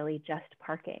necessarily just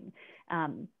parking.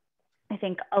 I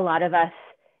think a lot of us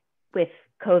with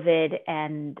COVID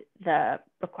and the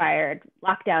required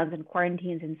lockdowns and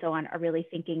quarantines and so on are really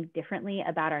thinking differently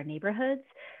about our neighborhoods.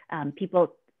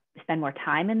 People spend more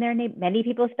time in many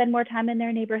people spend more time in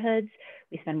their neighborhoods.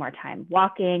 We spend more time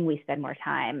walking, we spend more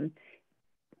time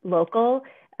local.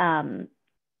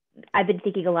 I've been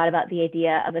thinking a lot about the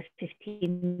idea of a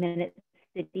 15-minute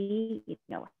city.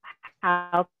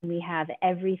 How can we have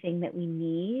everything that we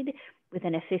need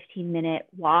within a 15-minute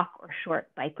walk or short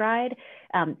bike ride?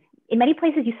 In many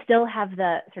places, you still have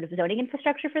the sort of zoning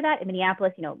infrastructure for that. In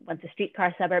Minneapolis, once a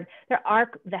streetcar suburb, there are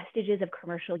vestiges of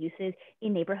commercial uses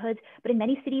in neighborhoods. But in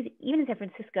many cities, even in San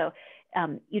Francisco,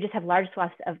 you just have large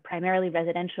swaths of primarily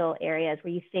residential areas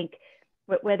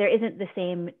where there isn't the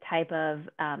same type of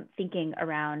thinking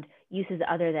around uses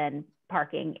other than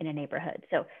parking in a neighborhood.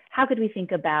 So how could we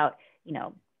think about,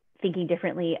 thinking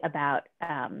differently about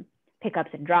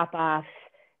pickups and drop-offs,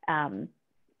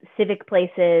 civic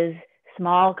places,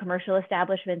 small commercial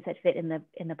establishments that fit in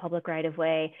the public right of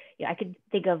way? I could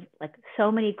think of like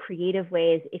so many creative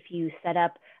ways if you set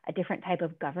up a different type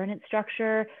of governance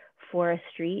structure for a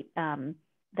street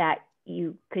that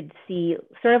you could see,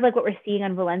 sort of like what we're seeing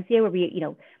on Valencia, where we,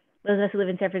 those of us who live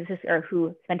in San Francisco or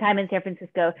who spend time in San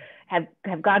Francisco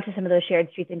have gone to some of those shared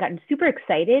streets and gotten super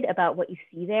excited about what you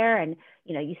see there. And,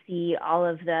 you see all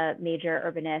of the major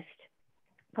urbanist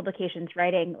publications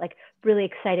writing like really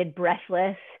excited,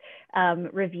 breathless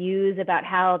reviews about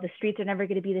how the streets are never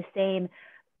going to be the same.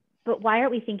 But why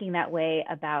aren't we thinking that way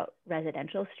about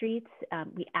residential streets?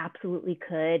 We absolutely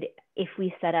could if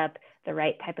we set up the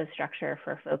right type of structure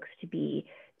for folks to be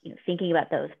thinking about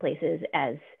those places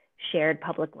as shared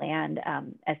public land,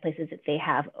 as places that they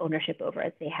have ownership over,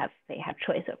 as they have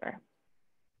choice over.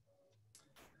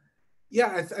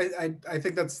 Yeah, I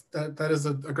think that is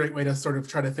a great way to sort of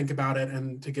try to think about it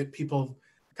and to get people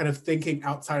kind of thinking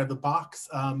outside of the box.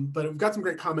 But we've got some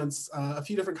great comments, a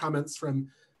few different comments from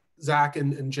Zach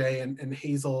and Jay and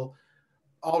Hazel,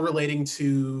 all relating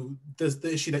to the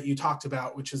issue that you talked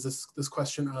about, which is this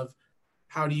question of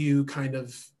how do you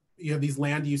you have these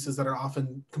land uses that are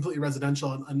often completely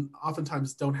residential and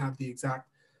oftentimes don't have the exact,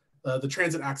 the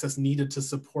transit access needed to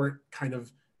support kind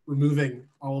of removing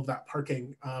all of that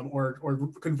parking or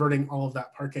converting all of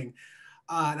that parking.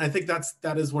 And I think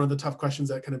that is one of the tough questions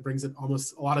that kind of brings it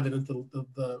almost a lot of it into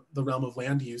the realm of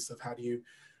land use of how do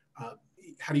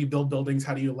you build buildings?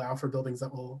 How do you allow for buildings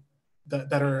that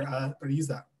are use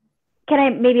that? Can I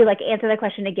maybe answer that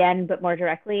question again, but more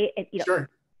directly? Sure.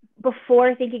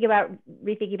 Before rethinking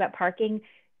about parking,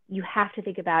 you have to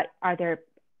think about, are there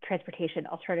transportation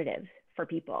alternatives for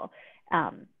people?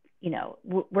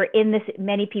 We're in this,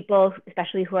 many people,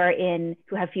 especially who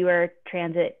have fewer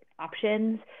transit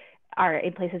options, are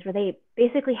in places where they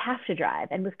basically have to drive.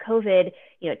 And with COVID,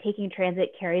 taking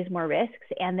transit carries more risks.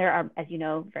 And there are, as you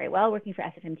know very well, working for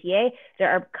SFMTA, there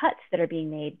are cuts that are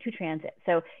being made to transit.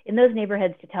 So in those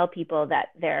neighborhoods, to tell people that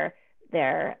their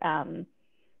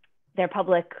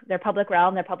public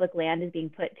realm, their public land is being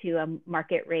put to a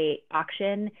market rate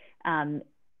auction, and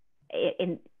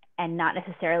and not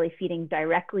necessarily feeding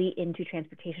directly into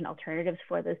transportation alternatives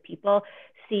for those people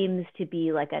seems to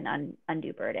be like an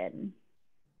undue burden.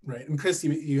 Right. And Chris,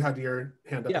 you had your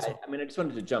hand up as well. I mean, I just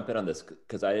wanted to jump in on this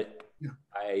because I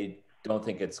don't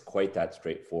think it's quite that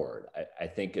straightforward. I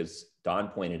think, as Don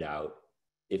pointed out,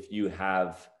 if you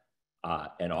have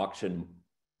an auction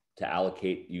to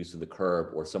allocate use of the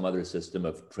curb or some other system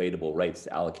of tradable rights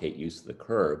to allocate use of the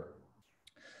curb,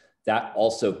 that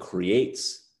also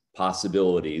creates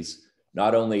possibilities,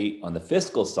 not only on the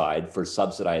fiscal side for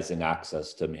subsidizing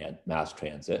access to mass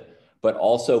transit, but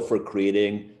also for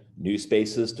creating new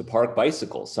spaces to park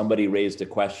bicycles. Somebody raised a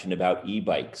question about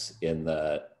e-bikes in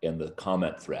the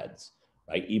comment threads,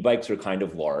 right? E-bikes are kind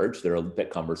of large. They're a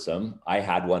bit cumbersome. I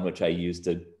had one, which I used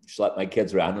to schlep my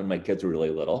kids around when my kids were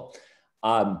really little.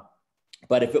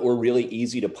 But if it were really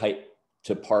easy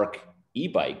to park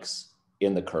e-bikes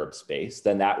in the curb space,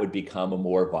 then that would become a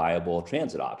more viable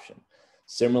transit option.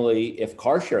 Similarly, if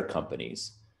car share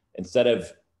companies, instead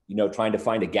of trying to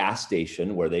find a gas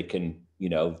station where they can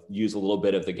use a little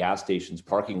bit of the gas station's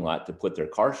parking lot to put their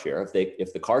car share,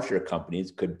 if the car share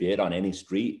companies could bid on any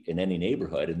street in any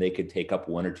neighborhood and they could take up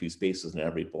 1 or 2 spaces in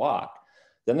every block,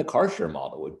 then the car share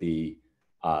model would be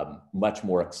much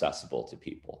more accessible to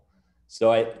people.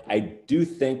 So I do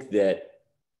think that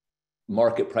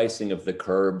market pricing of the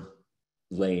curb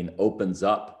lane opens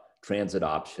up transit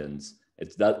options.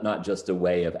 It's not just a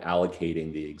way of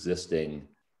allocating the existing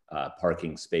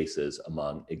parking spaces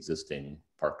among existing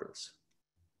parkers.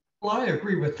 Well, I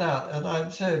agree with that. And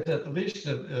I'd say that at least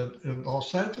in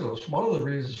Los Angeles, one of the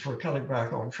reasons for cutting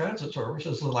back on transit service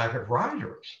is the lack of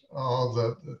riders.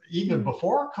 Even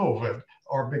before COVID,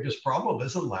 our biggest problem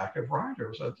is the lack of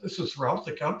riders. This is throughout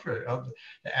the country.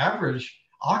 The average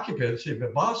occupancy of a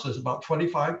bus is about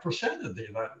 25% in the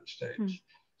United States.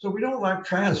 So we don't lack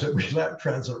transit, we lack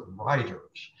transit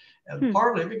riders. And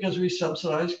partly because we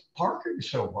subsidize parking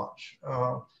so much.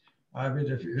 I mean,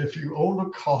 if you own a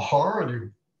car and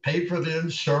you pay for the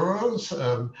insurance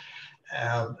and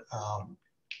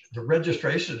the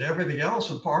registration and everything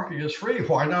else, and parking is free,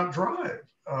 why not drive?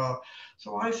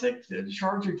 So I think that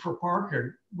charging for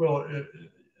parking will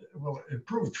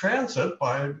improve transit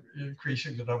by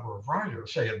increasing the number of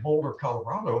riders. Say in Boulder,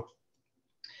 Colorado,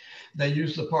 they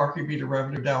use the parking meter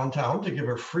revenue downtown to give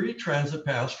a free transit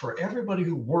pass for everybody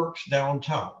who works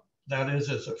downtown. That is,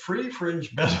 it's a free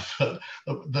fringe benefit.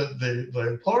 The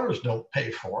employers don't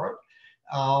pay for it.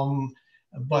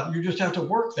 But you just have to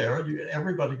work there.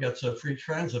 Everybody gets a free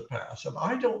transit pass. And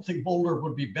I don't think Boulder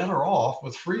would be better off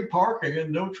with free parking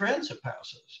and no transit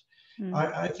passes.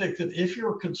 I think that if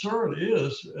your concern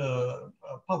is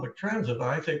public transit,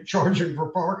 I think charging for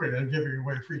parking and giving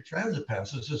away free transit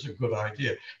passes is a good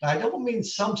idea. Now, I don't mean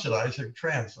subsidizing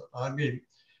transit. I mean,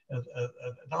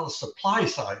 not a supply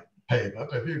side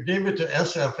payment. If you gave it to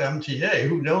SFMTA,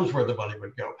 who knows where the money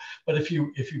would go? But if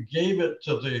you gave it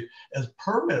to as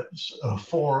permits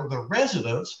for the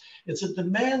residents, it's a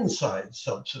demand side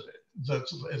subsidy.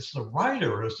 It's the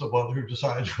rider is the one who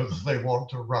decides whether they want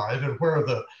to ride and where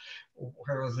the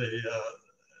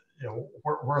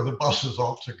buses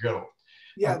ought to go.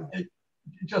 Yeah.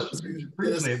 Just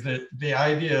briefly, the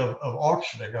idea of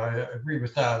auctioning, I agree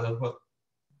with that. And what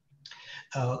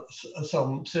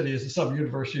some cities and some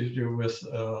universities do with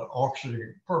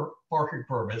auctioning parking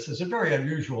permits is a very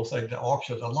unusual thing to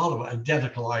auction a lot of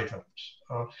identical items.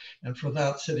 And for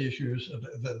that, cities use,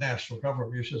 the national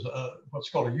government uses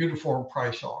what's called a uniform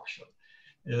price auction,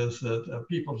 is that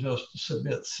people just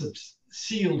submit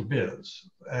sealed bids.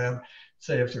 And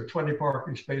say if there are 20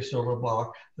 parking spaces on a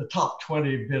block, the top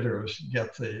 20 bidders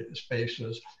get the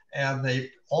spaces, and they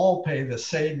all pay the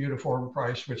same uniform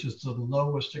price, which is the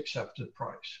lowest accepted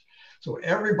price. So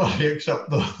everybody except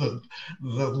the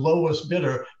lowest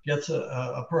bidder gets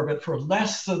a permit for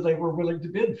less than they were willing to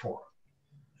bid for.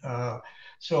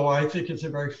 So I think it's a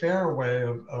very fair way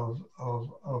of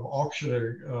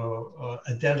auctioning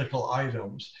identical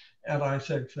items. And I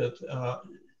think that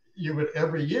you would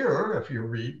every year, if you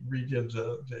redid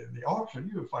the auction,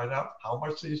 you would find out how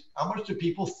much do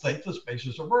people think the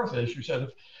spaces are worth. As you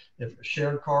said, if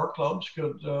shared car clubs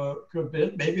could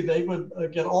bid, maybe they would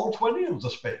get all 20 of the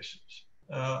spaces.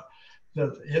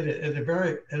 In a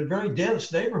very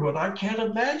dense neighborhood, I can't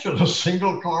imagine a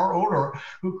single car owner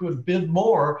who could bid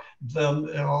more than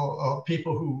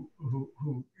people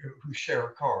who share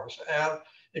cars. And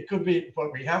it could be,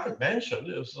 what we haven't mentioned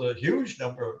is the huge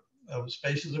number of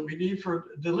spaces that we need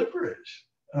for deliveries.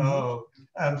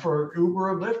 And for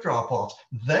Uber and Lyft drop-offs,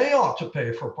 they ought to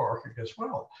pay for parking as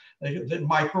well. They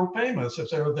micro payments. If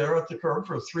they're there at the curb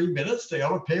for 3 minutes, they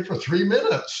ought to pay for 3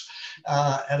 minutes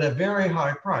at a very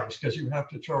high price, because you have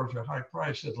to charge a high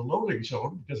price at the loading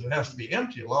zone because it has to be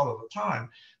empty a lot of the time.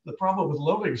 The problem with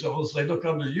loading zones, they look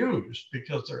underused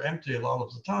because they're empty a lot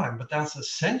of the time, but that's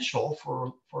essential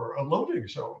for a loading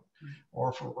zone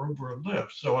or for Uber and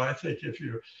Lyft. So I think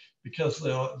because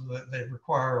they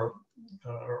require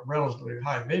a relatively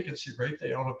high vacancy rate,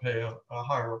 they ought to pay a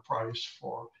higher price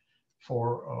for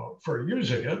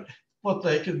using it, but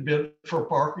they can bid for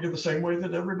parking in the same way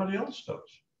that everybody else does.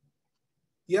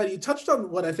 Yeah, you touched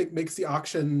on what I think makes the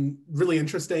auction really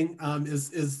interesting.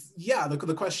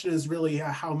 The question is really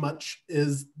how much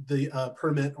is the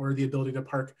permit or the ability to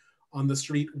park on the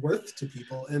street worth to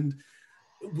people, and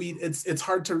it's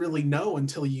hard to really know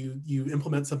until you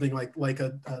implement something like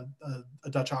a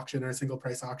Dutch auction or a single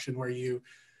price auction where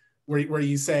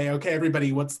you say, okay,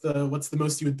 everybody, what's the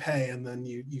most you would pay, and then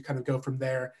you kind of go from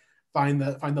there, find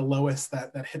the lowest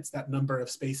that hits that number of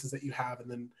spaces that you have,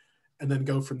 and then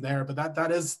go from there. But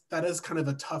that is kind of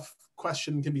a tough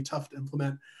question, can be tough to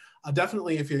implement.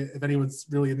 Definitely, if anyone's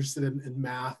really interested in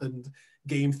math and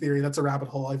game theory, that's a rabbit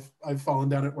hole I've fallen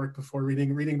down at work before,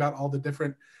 reading about all the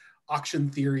different auction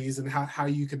theories and how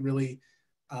you can really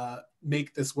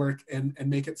make this work and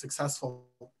make it successful.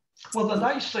 Well, the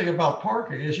nice thing about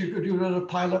parking is you could do it in a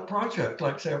pilot project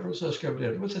like San Francisco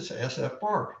did with its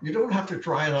SFR. You don't have to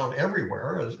try it out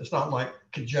everywhere. It's not like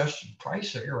congestion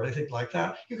pricing or anything like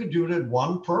that. You could do it in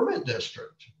one permit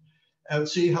district and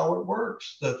see how it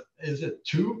works. Is it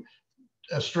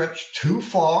a stretch too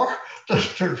far to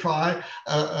try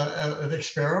an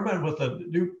experiment with a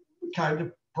new kind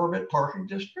of permit parking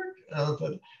district?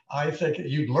 That I think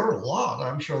you'd learn a lot.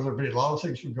 I'm sure there'd be a lot of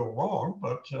things would go wrong,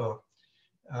 but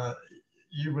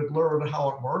you would learn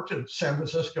how it worked. And San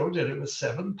Francisco did it with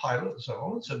 7 pilot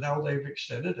zones, and now they've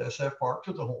extended SFR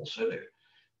to the whole city.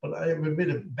 But it would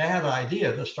be a bad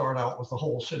idea to start out with the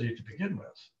whole city to begin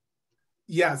with.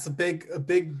 Yeah, it's a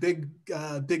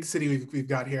big city we've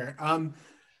got here.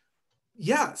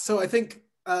 So I think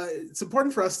it's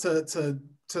important for us to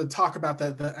talk about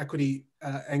the equity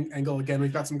angle again.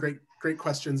 We've got some great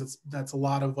questions. That's a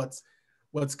lot of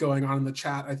what's going on in the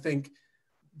chat. I think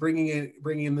bringing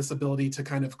in this ability to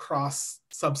kind of cross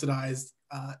subsidize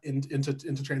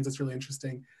into transit is really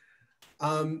interesting.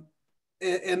 And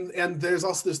there's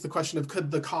also the question of,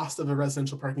 could the cost of a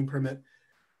residential parking permit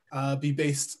be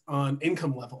based on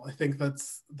income level? I think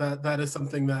that is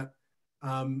something that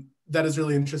is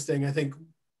really interesting. I think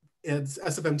it's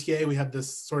SFMTA, we have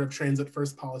this sort of transit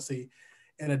first policy,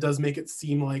 and it does make it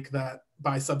seem like that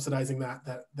by subsidizing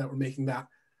that we're making that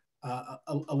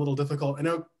a little difficult. I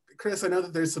know, Chris,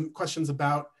 that there's some questions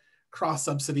about cross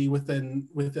subsidy within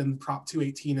Prop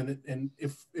 218, and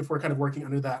if we're kind of working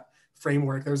under that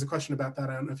framework. There's a question about that.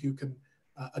 I don't know if you can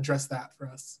address that for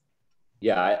us.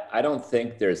 Yeah, I don't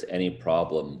think there's any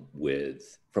problem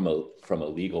with, from a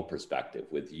legal perspective,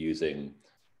 with using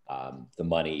the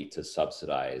money to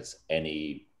subsidize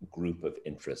any group of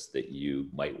interests that you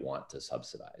might want to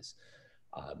subsidize.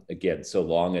 Again, so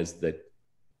long as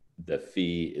the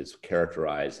fee is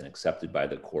characterized and accepted by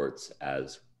the courts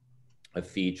as a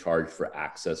fee charged for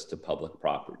access to public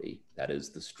property, that is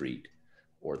the street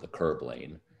or the curb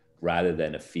lane, rather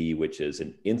than a fee which is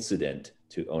an incident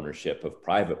to ownership of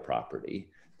private property,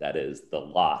 that is the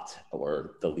lot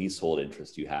or the leasehold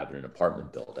interest you have in an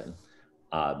apartment building.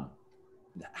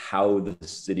 How the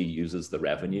city uses the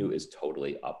revenue is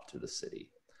totally up to the city.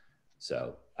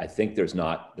 So I think there's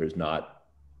not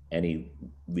any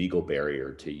legal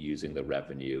barrier to using the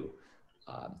revenue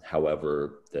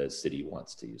however the city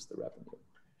wants to use the revenue.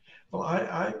 Well,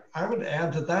 I would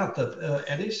add to that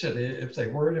any city, if they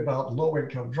worried about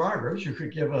low-income drivers, you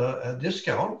could give a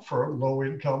discount for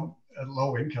low-income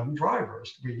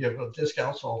drivers. We give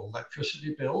discounts on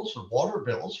electricity bills or water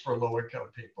bills for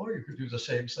low-income people. You could do the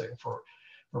same thing for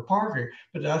parking.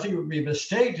 But I think it would be a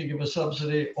mistake to give a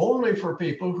subsidy only for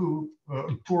people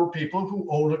poor people who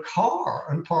own a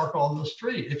car and park on the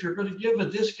street. If you're going to give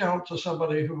a discount to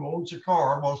somebody who owns a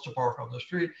car and wants to park on the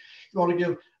street, you want to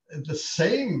give the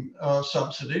same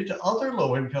subsidy to other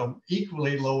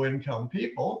equally low-income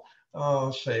people,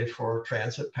 say for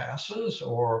transit passes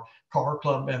or car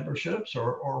club memberships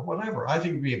or whatever. I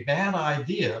think it'd be a bad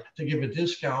idea to give a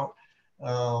discount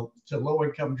to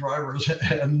low-income drivers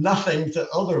and nothing to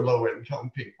other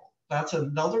low-income people. That's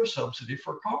another subsidy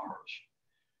for cars.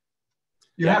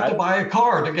 You have to buy a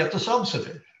car to get the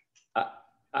subsidy.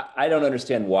 I don't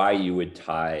understand why you would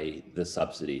tie the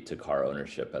subsidy to car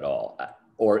ownership at all.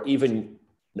 Or even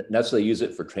necessarily use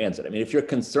it for transit. I mean, if you're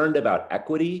concerned about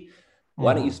equity,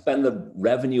 why don't you spend the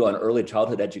revenue on early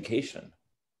childhood education?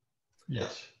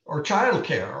 Yes, or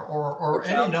childcare, or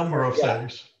any number of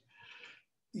things.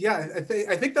 Yeah, I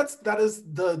think that is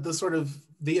the sort of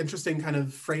the interesting kind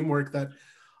of framework that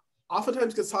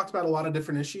oftentimes gets talked about a lot of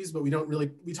different issues, but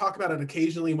we talk about it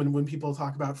occasionally when people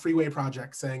talk about freeway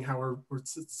projects, saying how we're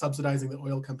subsidizing the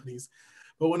oil companies.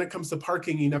 But when it comes to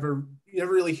parking, you never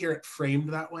really hear it framed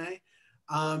that way.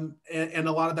 And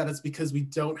a lot of that is because we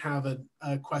don't have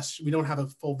a question, we don't have a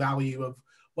full value of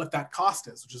what that cost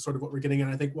is, which is sort of what we're getting at.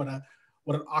 I think what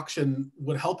an auction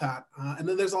would help at. And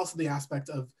then there's also the aspect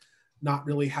of not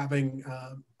really having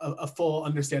a full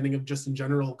understanding of just in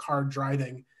general car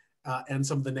driving and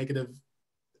some of the negative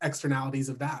externalities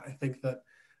of that. I think that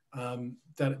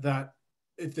that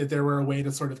if there were a way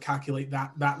to sort of calculate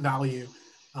that value,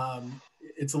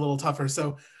 it's a little tougher.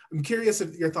 So I'm curious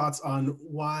if your thoughts on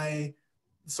why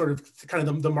sort of kind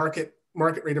of the market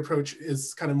rate approach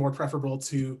is kind of more preferable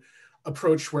to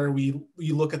approach where we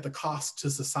look at the cost to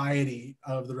society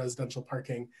of the residential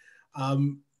parking.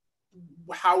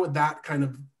 How would that kind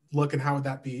of look, and how would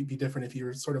that be different if you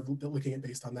were sort of looking at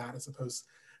based on that as opposed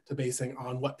to basing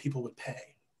on what people would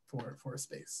pay for a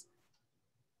space?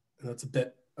 And that's a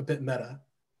bit meta.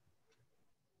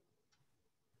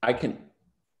 I can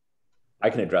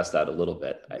address that a little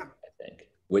bit, I think,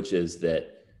 which is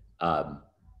that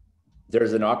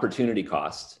there's an opportunity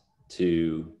cost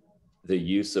to the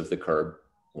use of the curb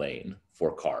lane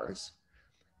for cars.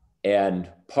 And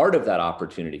part of that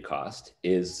opportunity cost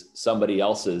is somebody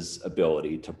else's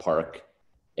ability to park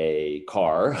a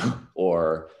car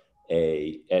or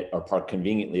park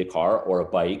conveniently a car or a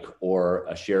bike or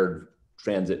a shared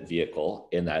transit vehicle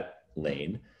in that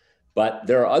lane. But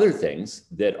there are other things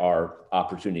that are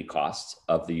opportunity costs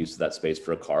of the use of that space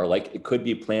for a car, like it could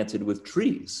be planted with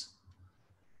trees,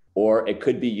 or it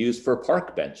could be used for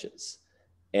park benches.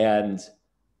 And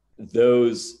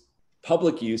those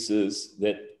public uses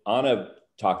that Anna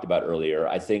talked about earlier,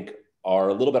 I think are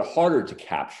a little bit harder to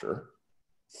capture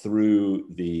through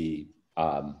the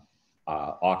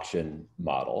auction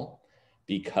model,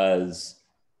 because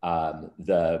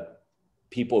the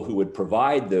people who would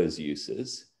provide those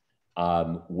uses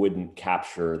wouldn't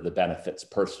capture the benefits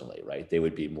personally, right? They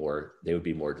would be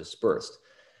more dispersed.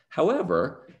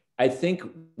 However, I think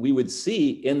we would see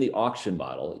in the auction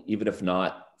model, even if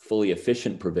not fully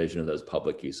efficient provision of those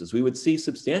public uses, we would see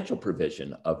substantial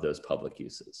provision of those public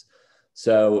uses.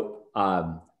 So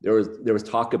there was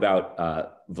talk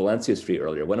about Valencia Street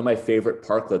earlier. One of my favorite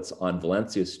parklets on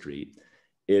Valencia Street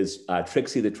is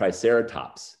Trixie the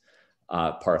Triceratops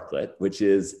parklet, which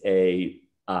is in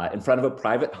front of a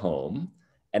private home,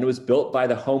 and it was built by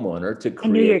the homeowner to create—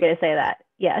 I knew you were going to say that,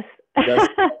 yes. a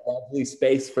lovely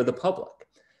space for the public.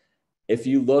 If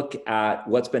you look at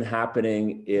what's been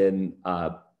happening in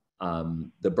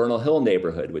the Bernal Hill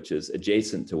neighborhood, which is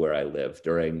adjacent to where I live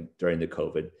during the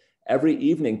COVID, every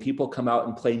evening people come out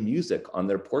and play music on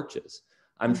their porches.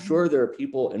 I'm sure there are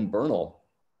people in Bernal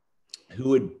who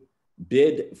would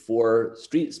bid for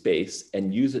street space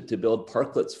and use it to build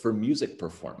parklets for music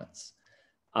performance.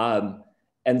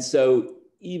 And so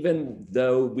even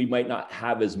though we might not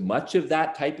have as much of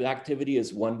that type of activity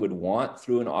as one would want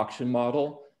through an auction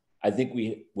model, I think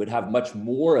we would have much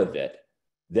more of it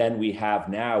than we have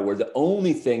now, where the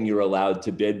only thing you're allowed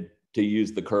to bid to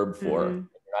use the curb for, you're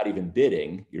not even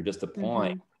bidding, you're just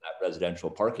applying that residential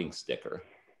parking sticker,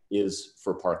 is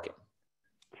for parking.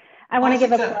 I want to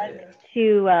give a plug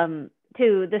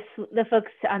to the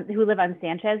folks who live on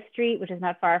Sanchez Street, which is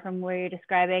not far from where you're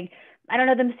describing. I don't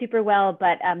know them super well,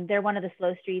 but they're one of the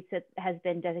slow streets that has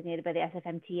been designated by the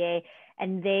SFMTA,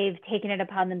 and they've taken it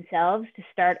upon themselves to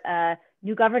start a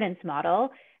new governance model.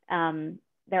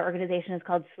 Their organization is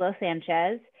called Slow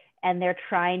Sanchez, and they're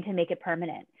trying to make it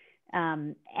permanent.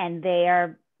 And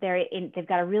they've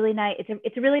got a really nice,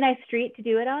 it's a really nice street to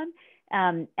do it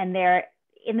on, and they're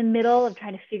in the middle of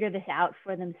trying to figure this out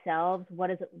for themselves. What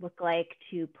does it look like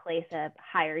to place a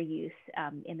higher use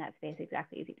in that space,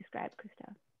 exactly as you described,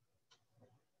 Christo?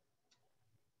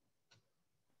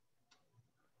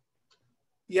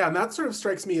 Yeah, and that sort of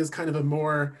strikes me as kind of a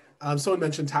more, someone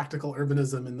mentioned tactical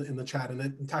urbanism in the chat,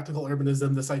 and tactical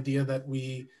urbanism, this idea that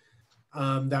we,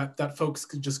 that folks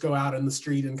could just go out in the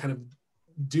street and kind of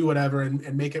do whatever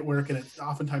and make it work, and it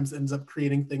oftentimes ends up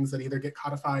creating things that either get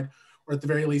codified or at the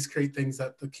very least create things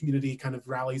that the community kind of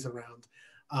rallies around.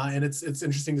 And it's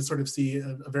interesting to sort of see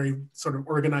a very sort of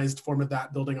organized form of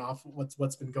that building off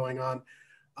what's been going on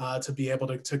to be able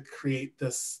to create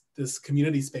this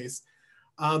community space.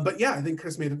 But yeah, I think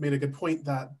Chris made a good point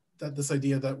that this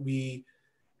idea that we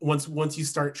once you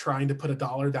start trying to put a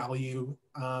dollar value,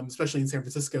 especially in San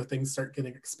Francisco, things start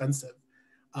getting expensive.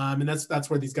 And that's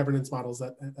where these governance models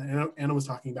that Anna was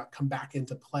talking about come back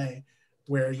into play,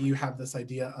 where you have this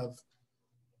idea of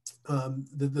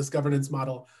this governance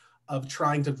model of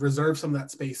trying to reserve some of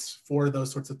that space for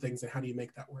those sorts of things, and how do you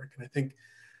make that work? And I think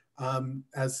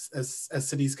as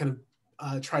cities kind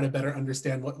of try to better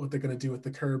understand what they're going to do with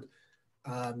the curb,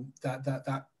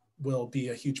 that will be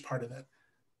a huge part of it.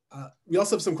 We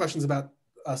also have some questions about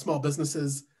small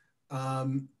businesses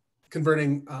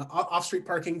converting off-street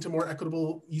parking to more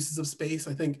equitable uses of space.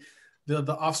 I think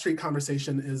the off-street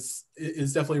conversation is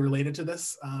definitely related to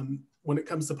this. When it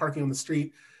comes to parking on the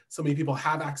street, so many people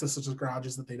have access to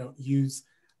garages that they don't use,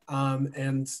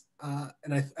 and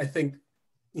I think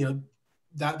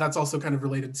that's also kind of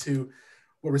related to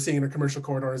what we're seeing in our commercial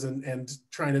corridors and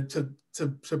trying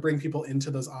to bring people into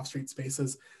those off-street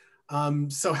spaces.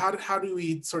 So how do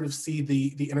we sort of see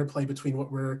the interplay between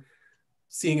what we're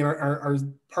seeing in our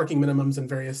parking minimums and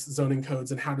various zoning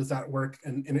codes, and how does that work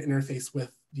and interface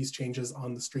with these changes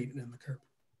on the street and in the curb?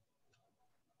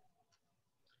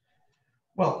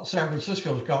 Well, San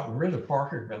Francisco's gotten rid of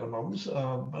parking minimums,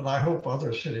 but I hope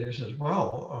other cities as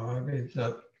well. I mean,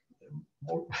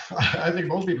 I think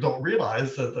most people don't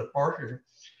realize that the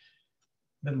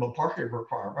minimum parking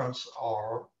requirements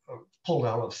are pulled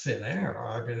out of thin air.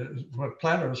 I mean, when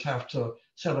planners have to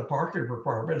set a parking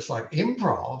requirement, it's like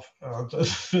improv.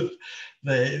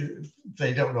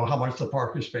 They don't know how much the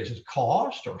parking spaces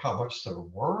cost, or how much they're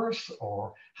worth,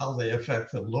 or how they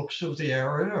affect the looks of the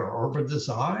area or urban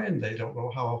design. They don't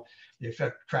know how they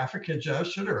affect traffic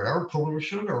congestion or air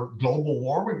pollution or global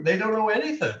warming. They don't know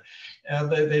anything. And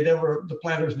the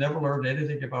planners never learned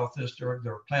anything about this during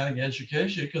their planning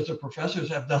education, because the professors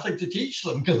have nothing to teach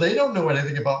them, because they don't know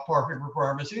anything about parking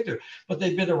requirements either. But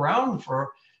they've been around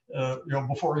for,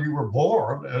 before you were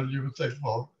born, and you would think,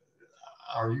 well,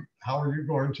 how are you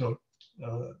going to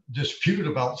dispute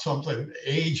about something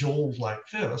age old like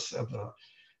this? And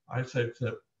I think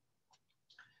that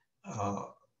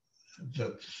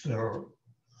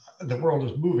the world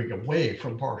is moving away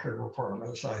from parking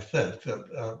requirements. I think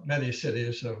that many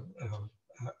cities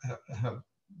have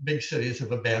big cities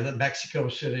have abandoned. Mexico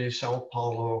City, Sao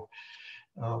Paulo,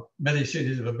 many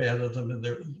cities have abandoned them in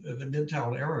the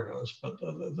midtown areas. But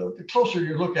the closer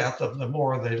you look at them, the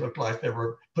more they look like they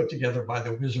were put together by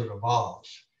the Wizard of Oz.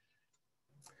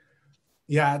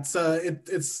 Yeah,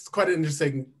 it's quite an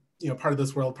interesting part of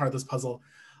this world, part of this puzzle.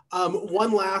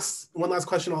 One last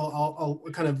question. I'll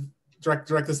kind of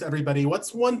direct this to everybody.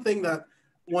 What's one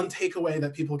takeaway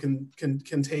that people can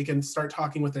take and start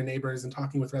talking with their neighbors and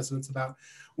talking with residents about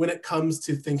when it comes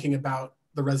to thinking about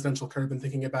the residential curb and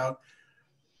thinking about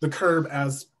the curb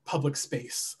as public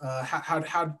space?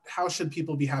 How should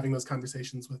people be having those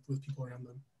conversations with people around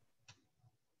them?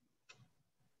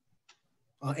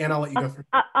 Anna, I'll let you go first.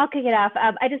 I'll kick it off.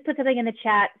 I just put something in the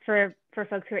chat for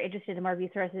folks who are interested in more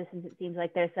resources, since it seems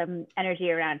like there's some energy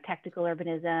around technical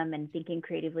urbanism and thinking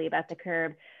creatively about the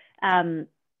curb. I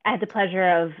had the pleasure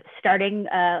of starting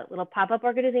a little pop-up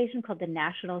organization called the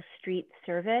National Street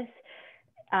Service.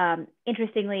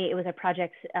 Interestingly, it was a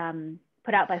project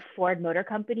put out by Ford Motor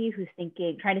Company, who's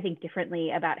trying to think differently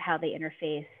about how they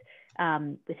interface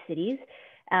with cities.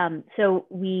 So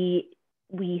we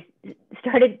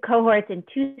started cohorts in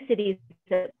 2 cities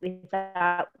that we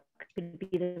thought could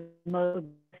be the most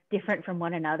different from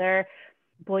one another,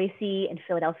 Boise and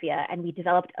Philadelphia. And we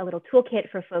developed a little toolkit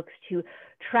for folks to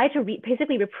try to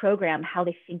basically reprogram how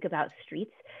they think about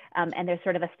streets. And there's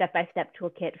sort of a step-by-step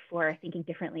toolkit for thinking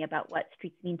differently about what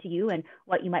streets mean to you and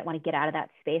what you might want to get out of that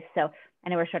space. So I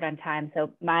know we're short on time.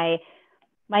 So my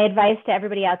advice to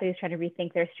everybody out there who's trying to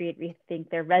rethink their street, rethink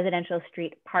their residential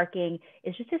street parking,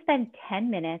 is just to spend 10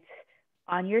 minutes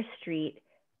on your street,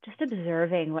 just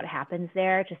observing what happens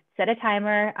there. Just set a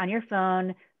timer on your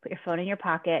phone, put your phone in your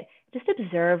pocket, just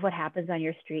observe what happens on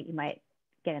your street. You might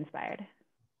get inspired.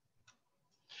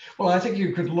 Well, I think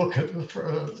you could look at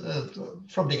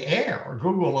from the air.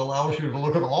 Google allows you to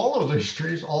look at all of these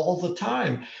streets all the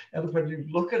time. And when you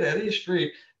look at any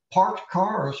street, parked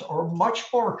cars are much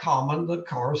more common than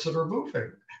cars that are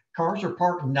moving. Cars are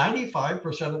parked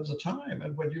 95% of the time.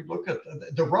 And when you look at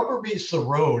the rubber meets the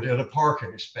road in a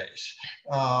parking space,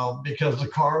 because the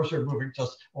cars are moving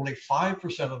just only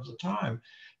 5% of the time.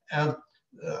 And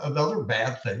another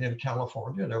bad thing in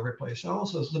California and every place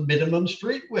else is the minimum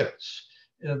street widths.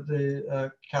 In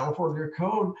the California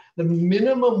code, the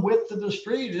minimum width of the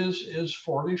street is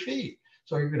 40 feet.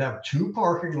 So you could have 2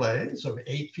 parking lanes of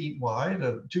 8 feet wide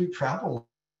and 2 travel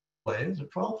lanes of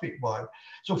 12 feet wide.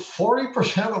 So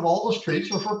 40% of all the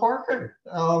streets are for parking.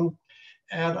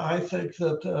 And I think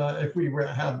that if we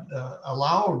had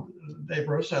allowed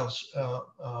neighborhoods to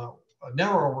have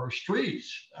narrower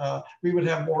streets, we would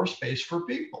have more space for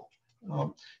people.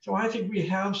 So I think we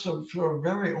have some sort of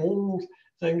very old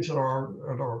things in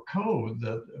our code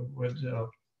that would,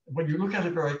 when you look at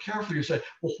it very carefully, you say,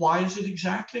 well, why is it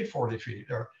exactly 40 feet?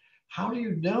 Or how do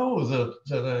you know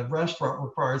that a restaurant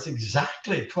requires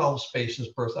exactly 12 spaces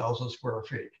per 1,000 square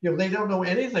feet? You know, they don't know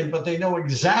anything, but they know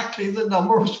exactly the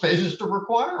number of spaces to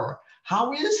require.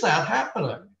 How is that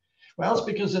happening? Well, it's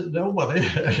because nobody,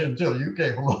 until you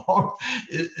came along,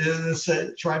 is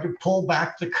trying to pull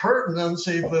back the curtain and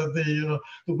see the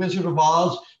Wizard of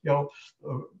Oz, you know,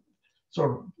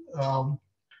 sort of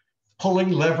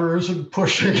pulling levers and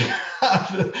pushing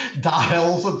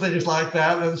dials and things like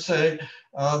that, and say,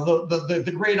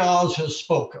 the great Oz has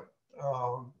spoken.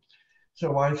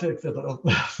 So I think that a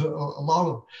lot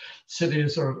of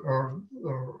cities are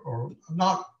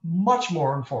not much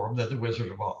more informed than the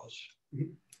Wizard of Oz.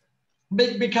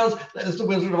 Because, as the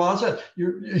Wizard of Oz said,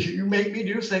 you make me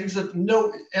do things that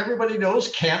everybody knows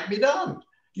can't be done.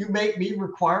 You make me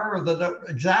require the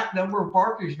exact number of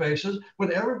parking spaces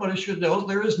when everybody should know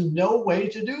there is no way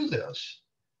to do this.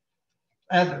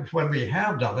 And when we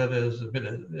have done it, it has been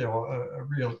a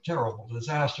real terrible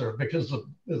disaster, because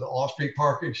the off-street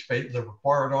parking space, the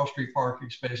required off-street parking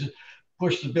spaces,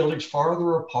 push the buildings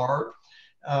farther apart.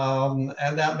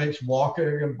 And that makes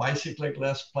walking and bicycling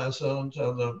less pleasant.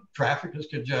 The traffic is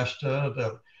congested.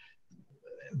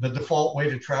 The default way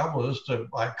to travel is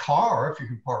by car, if you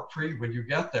can park free when you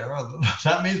get there.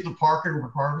 That means the parking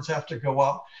requirements have to go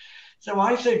up. So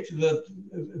I think that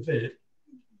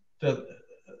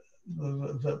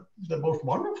the most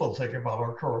wonderful thing about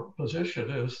our current position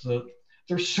is that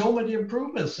there's so many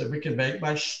improvements that we can make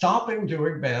by stopping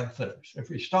doing bad things. If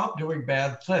we stop doing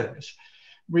bad things,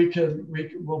 we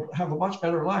will have a much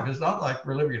better life. It's not like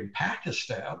we're living in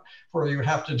Pakistan where you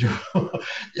have to do,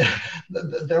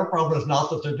 their problem is not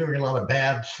that they're doing a lot of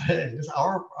bad things.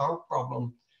 Our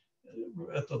problem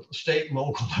at the state,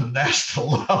 local, and national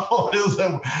level is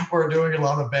that we're doing a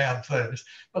lot of bad things.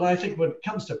 But I think when it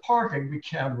comes to parking, we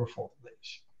can reform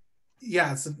these.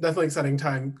 Yeah, it's definitely exciting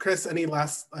time. Chris, any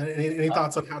thoughts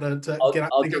on how to get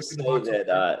out? I'll just say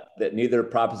that neither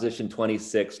Proposition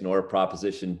 26 nor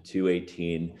Proposition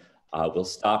 218 will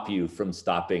stop you from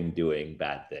stopping doing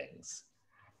bad things.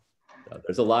 So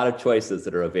there's a lot of choices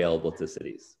that are available to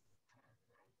cities.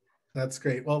 That's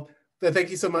great. Well, thank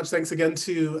you so much. Thanks again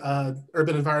to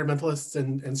Urban Environmentalists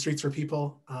and Streets for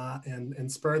People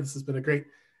and SPUR. This has been a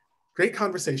great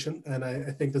conversation, and I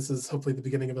think this is hopefully the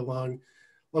beginning of a long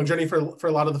journey for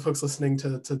a lot of the folks listening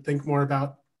to think more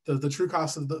about the true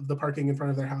cost of the parking in front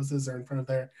of their houses or in front of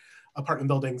their apartment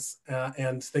buildings,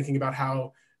 and thinking about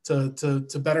how to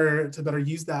better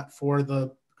use that for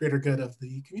the greater good of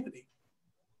the community.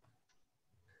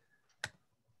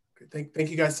 Thank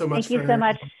you guys so much. Thank you so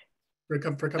much for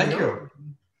coming. Thank you.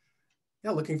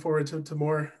 Yeah, looking forward to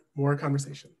more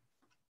conversation.